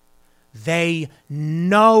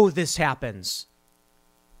know this happens.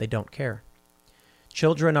 They don't care.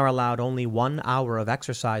 Children are allowed only 1 hour of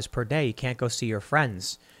exercise per day. You can't go see your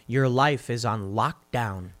friends. Your life is on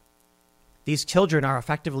lockdown. These children are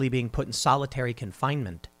effectively being put in solitary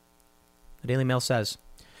confinement. The Daily Mail says,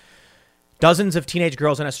 dozens of teenage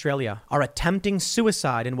girls in Australia are attempting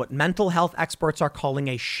suicide in what mental health experts are calling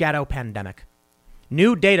a shadow pandemic.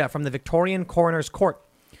 New data from the Victorian Coroner's Court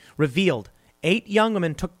revealed 8 young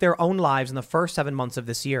women took their own lives in the first 7 months of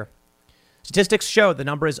this year. Statistics show the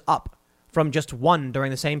number is up from just 1 during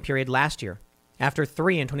the same period last year, after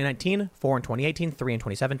 3 in 2019, 4 in 2018, 3 in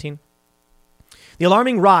 2017. The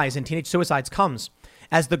alarming rise in teenage suicides comes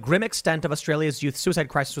as the grim extent of Australia's youth suicide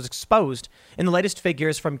crisis was exposed in the latest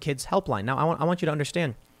figures from Kids Helpline. Now, I want you to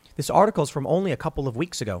understand, this article is from only a couple of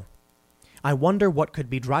weeks ago. I wonder what could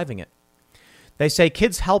be driving it. They say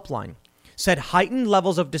Kids Helpline said heightened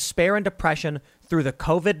levels of despair and depression through the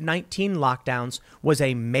COVID-19 lockdowns was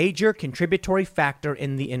a major contributory factor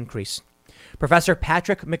in the increase. Professor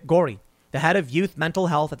Patrick McGorry, the head of youth mental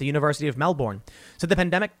health at the University of Melbourne, said the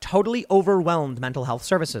pandemic totally overwhelmed mental health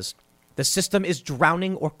services. The system is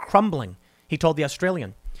drowning or crumbling, he told The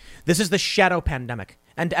Australian. This is the shadow pandemic,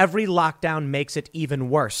 and every lockdown makes it even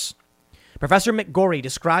worse. Professor McGorry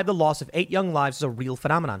described the loss of 8 young lives as a real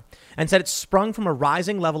phenomenon and said it sprung from a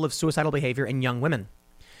rising level of suicidal behavior in young women.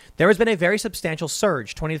 There has been a very substantial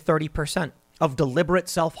surge, 20 to 30%, of deliberate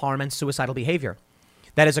self-harm and suicidal behavior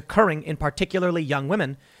that is occurring in particularly young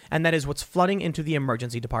women, and that is what's flooding into the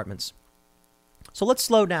emergency departments. So let's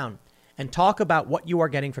slow down and talk about what you are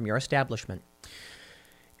getting from your establishment.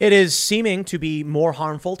 It is seeming to be more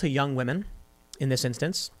harmful to young women in this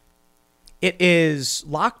instance. It is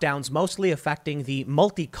lockdowns mostly affecting the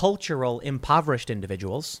multicultural, impoverished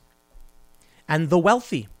individuals, and the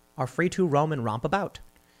wealthy are free to roam and romp about.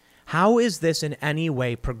 How is this in any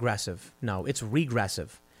way progressive? No, it's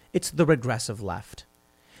regressive. It's the regressive left.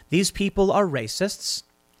 These people are racists,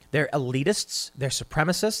 they're elitists, they're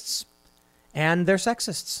supremacists, and they're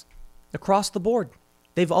sexists across the board.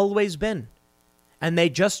 They've always been. And they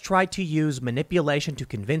just try to use manipulation to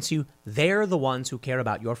convince you they're the ones who care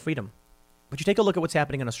about your freedom. But you take a look at what's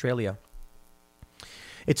happening in Australia.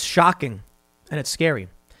 It's shocking and it's scary,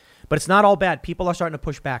 but it's not all bad. People are starting to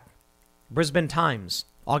push back. Brisbane Times,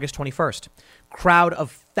 August 21st, crowd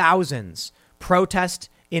of thousands protest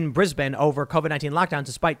in Brisbane over COVID-19 lockdowns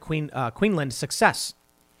despite Queensland's success.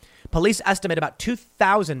 Police estimate about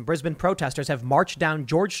 2,000 Brisbane protesters have marched down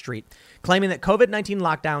George Street, claiming that COVID-19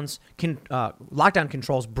 lockdown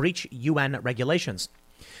controls breach UN regulations.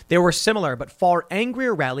 There were similar but far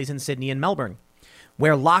angrier rallies in Sydney and Melbourne,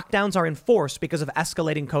 where lockdowns are enforced because of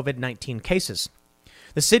escalating COVID-19 cases.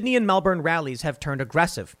 The Sydney and Melbourne rallies have turned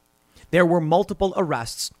aggressive. There were multiple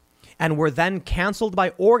arrests and were then canceled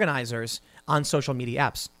by organizers on social media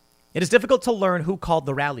apps. It is difficult to learn who called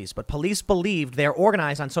the rallies, but police believed they are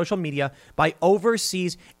organized on social media by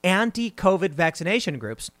overseas anti-COVID vaccination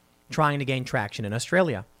groups trying to gain traction in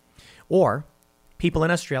Australia. Or People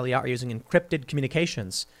in Australia are using encrypted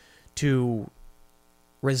communications to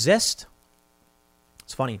resist.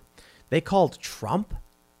 It's funny. They called Trump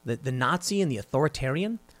the Nazi and the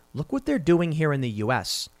authoritarian. Look what they're doing here in the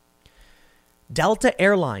U.S. Delta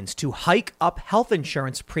Airlines to hike up health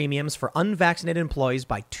insurance premiums for unvaccinated employees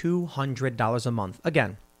by $200 a month.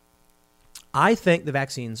 Again, I think the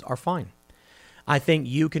vaccines are fine. I think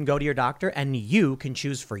you can go to your doctor and you can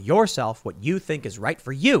choose for yourself what you think is right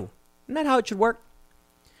for you. Isn't that how it should work?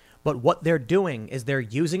 But what they're doing is they're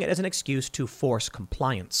using it as an excuse to force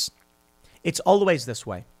compliance. It's always this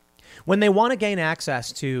way. When they want to gain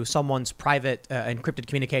access to someone's private encrypted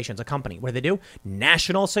communications, a company, what do?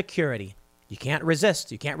 National security. You can't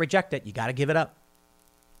resist. You can't reject it. You got to give it up.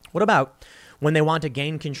 What about when they want to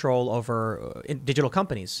gain control over digital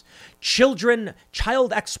companies?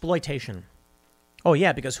 Child exploitation. Oh,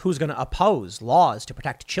 yeah, because who's going to oppose laws to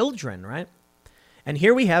protect children, right? And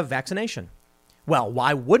here we have vaccination. Well,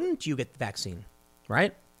 why wouldn't you get the vaccine,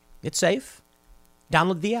 right? It's safe.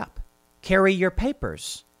 Download the app. Carry your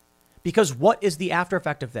papers. Because what is the after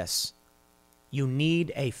effect of this? You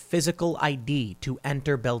need a physical ID to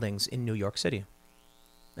enter buildings in New York City.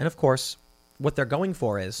 And of course, what they're going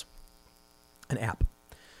for is an app,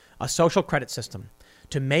 a social credit system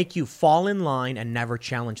to make you fall in line and never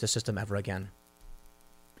challenge the system ever again.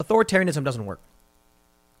 Authoritarianism doesn't work.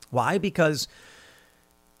 Why? Because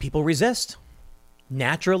people resist.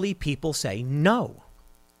 Naturally, people say no.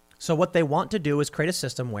 So what they want to do is create a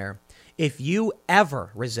system where if you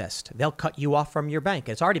ever resist, they'll cut you off from your bank.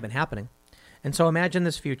 It's already been happening. And so imagine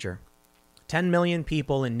this future. 10 million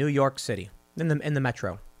people in New York City, in the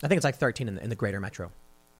metro. I think it's like 13 in the greater metro.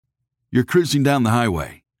 You're cruising down the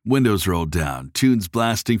highway, windows rolled down, tunes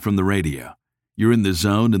blasting from the radio. You're in the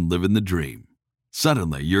zone and living the dream.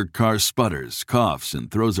 Suddenly, your car sputters, coughs, and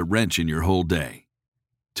throws a wrench in your whole day.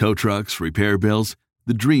 Tow trucks, repair bills,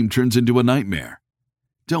 the dream turns into a nightmare.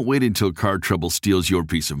 Don't wait until car trouble steals your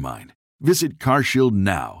peace of mind. Visit CarShield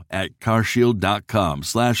now at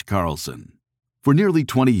carshield.com/Carlson. For nearly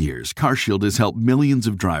 20 years, CarShield has helped millions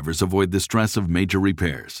of drivers avoid the stress of major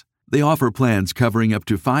repairs. They offer plans covering up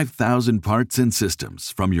to 5,000 parts and systems,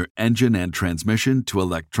 from your engine and transmission to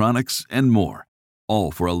electronics and more, all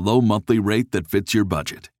for a low monthly rate that fits your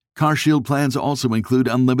budget. CarShield plans also include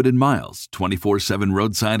unlimited miles, 24/7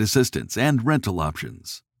 roadside assistance, and rental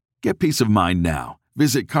options. Get peace of mind now.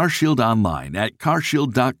 Visit CarShield online at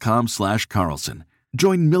carshield.com/Carlson.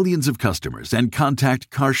 Join millions of customers and contact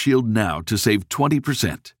CarShield now to save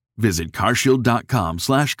 20%. Visit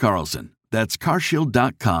carshield.com/Carlson. That's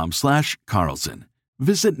carshield.com/Carlson.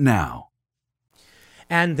 Visit now.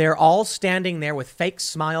 And they're all standing there with fake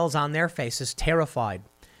smiles on their faces, terrified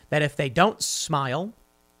that if they don't smile,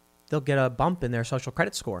 they'll get a bump in their social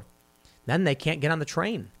credit score. Then they can't get on the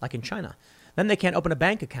train, like in China. Then they can't open a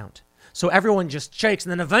bank account. So everyone just shakes,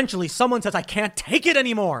 and then eventually someone says, I can't take it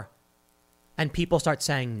anymore. And people start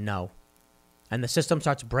saying no. And the system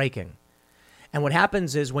starts breaking. And what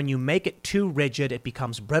happens is when you make it too rigid, it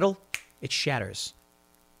becomes brittle, it shatters.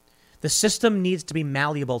 The system needs to be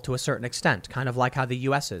malleable to a certain extent, kind of like how the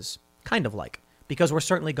U.S. is. Kind of like, because we're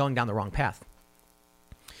certainly going down the wrong path.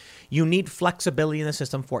 You need flexibility in the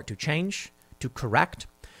system for it to change, to correct.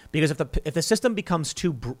 Because if the system becomes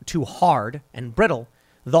too hard and brittle,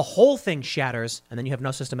 the whole thing shatters, and then you have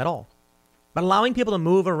no system at all. But allowing people to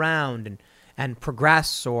move around and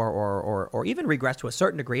progress or even regress to a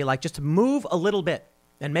certain degree, like just to move a little bit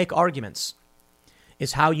and make arguments,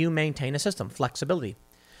 is how you maintain a system. Flexibility.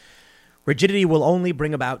 Rigidity will only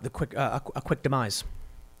bring about a quick demise.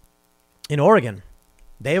 In Oregon,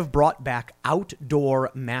 they have brought back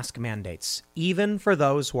outdoor mask mandates, even for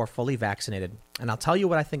those who are fully vaccinated. And I'll tell you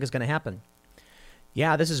what I think is going to happen.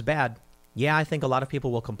 Yeah, this is bad. Yeah, I think a lot of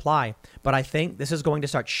people will comply, but I think this is going to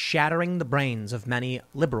start shattering the brains of many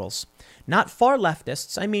liberals. Not far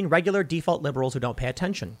leftists, I mean regular default liberals who don't pay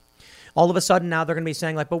attention. All of a sudden now they're going to be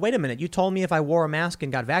saying like, but wait a minute, you told me if I wore a mask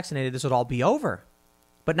and got vaccinated, this would all be over.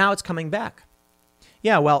 But now it's coming back.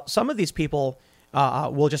 Yeah, well, some of these people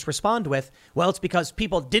will just respond with, well, it's because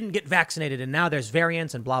people didn't get vaccinated and now there's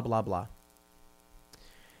variants and blah, blah, blah.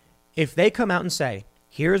 If they come out and say,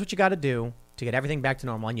 here's what you got to do to get everything back to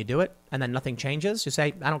normal, and you do it, and then nothing changes, you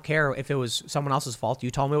say, I don't care if it was someone else's fault.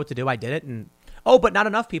 You told me what to do. I did it. And, oh, but not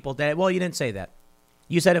enough people did it. Well, you didn't say that.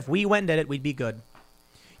 You said if we went and did it, we'd be good.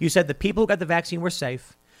 You said the people who got the vaccine were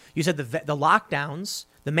safe. You said the lockdowns,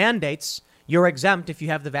 the mandates, you're exempt if you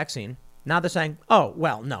have the vaccine. Now they're saying, oh,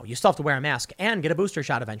 well, no, you still have to wear a mask and get a booster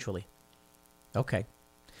shot eventually. Okay.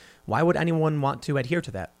 Why would anyone want to adhere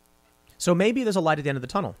to that? So maybe there's a light at the end of the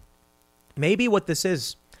tunnel. Maybe what this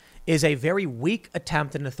is is a very weak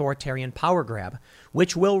attempt at an authoritarian power grab,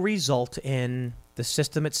 which will result in the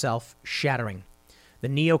system itself shattering. The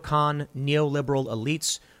neocon, neoliberal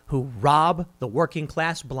elites who rob the working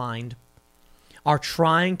class blind are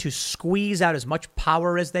trying to squeeze out as much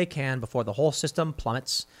power as they can before the whole system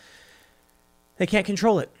plummets. They can't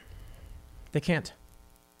control it. They can't.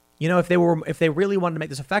 You know, if they really wanted to make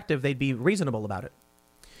this effective, they'd be reasonable about it.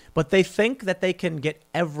 But they think that they can get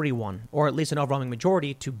everyone, or at least an overwhelming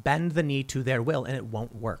majority, to bend the knee to their will, and it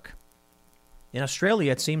won't work. In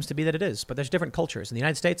Australia, it seems to be that it is, but there's different cultures. In the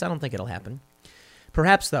United States, I don't think it'll happen.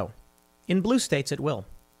 Perhaps, though, in blue states, it will.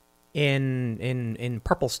 In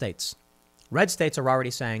purple states. Red states are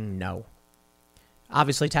already saying no.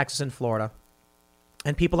 Obviously, Texas and Florida.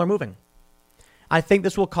 And people are moving. I think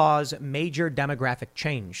this will cause major demographic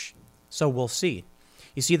change. So we'll see.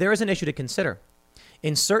 You see, there is an issue to consider.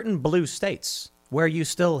 In certain blue states where you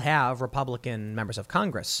still have Republican members of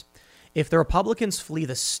Congress, if the Republicans flee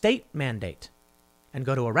the state mandate and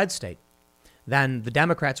go to a red state, then the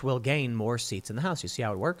Democrats will gain more seats in the House. You see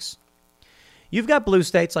how it works? You've got blue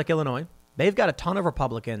states like Illinois. They've got a ton of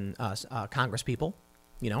Republican Congress people,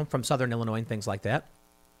 from southern Illinois and things like that.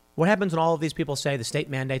 What happens when all of these people say the state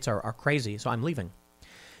mandates are crazy, so I'm leaving?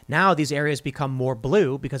 Now these areas become more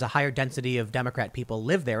blue because a higher density of Democrat people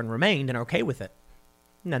live there and remained and are okay with it.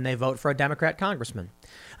 And then they vote for a Democrat congressman.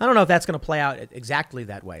 I don't know if that's going to play out exactly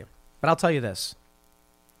that way, but I'll tell you this.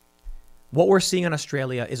 What we're seeing in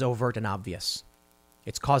Australia is overt and obvious.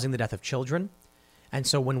 It's causing the death of children. And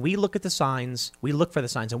so when we look at the signs, we look for the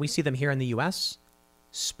signs, and we see them here in the U.S.,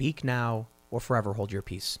 speak now or forever hold your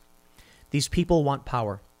peace. These people want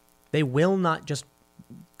power. They will not just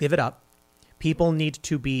give it up. People need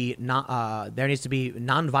to be, there needs to be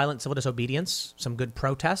nonviolent civil disobedience, some good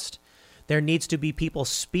protest. There needs to be people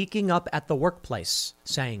speaking up at the workplace,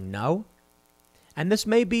 saying no. And this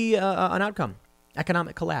may be an outcome,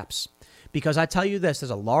 economic collapse. Because I tell you this, there's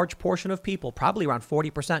a large portion of people, probably around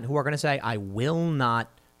 40%, who are going to say, I will not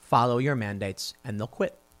follow your mandates, and they'll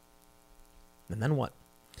quit. And then what?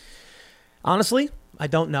 Honestly, I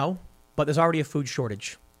don't know, but there's already a food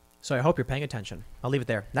shortage. So I hope you're paying attention. I'll leave it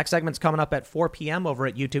there. Next segment's coming up at 4 p.m. over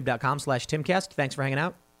at youtube.com/Timcast. Thanks for hanging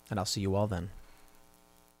out, and I'll see you all then.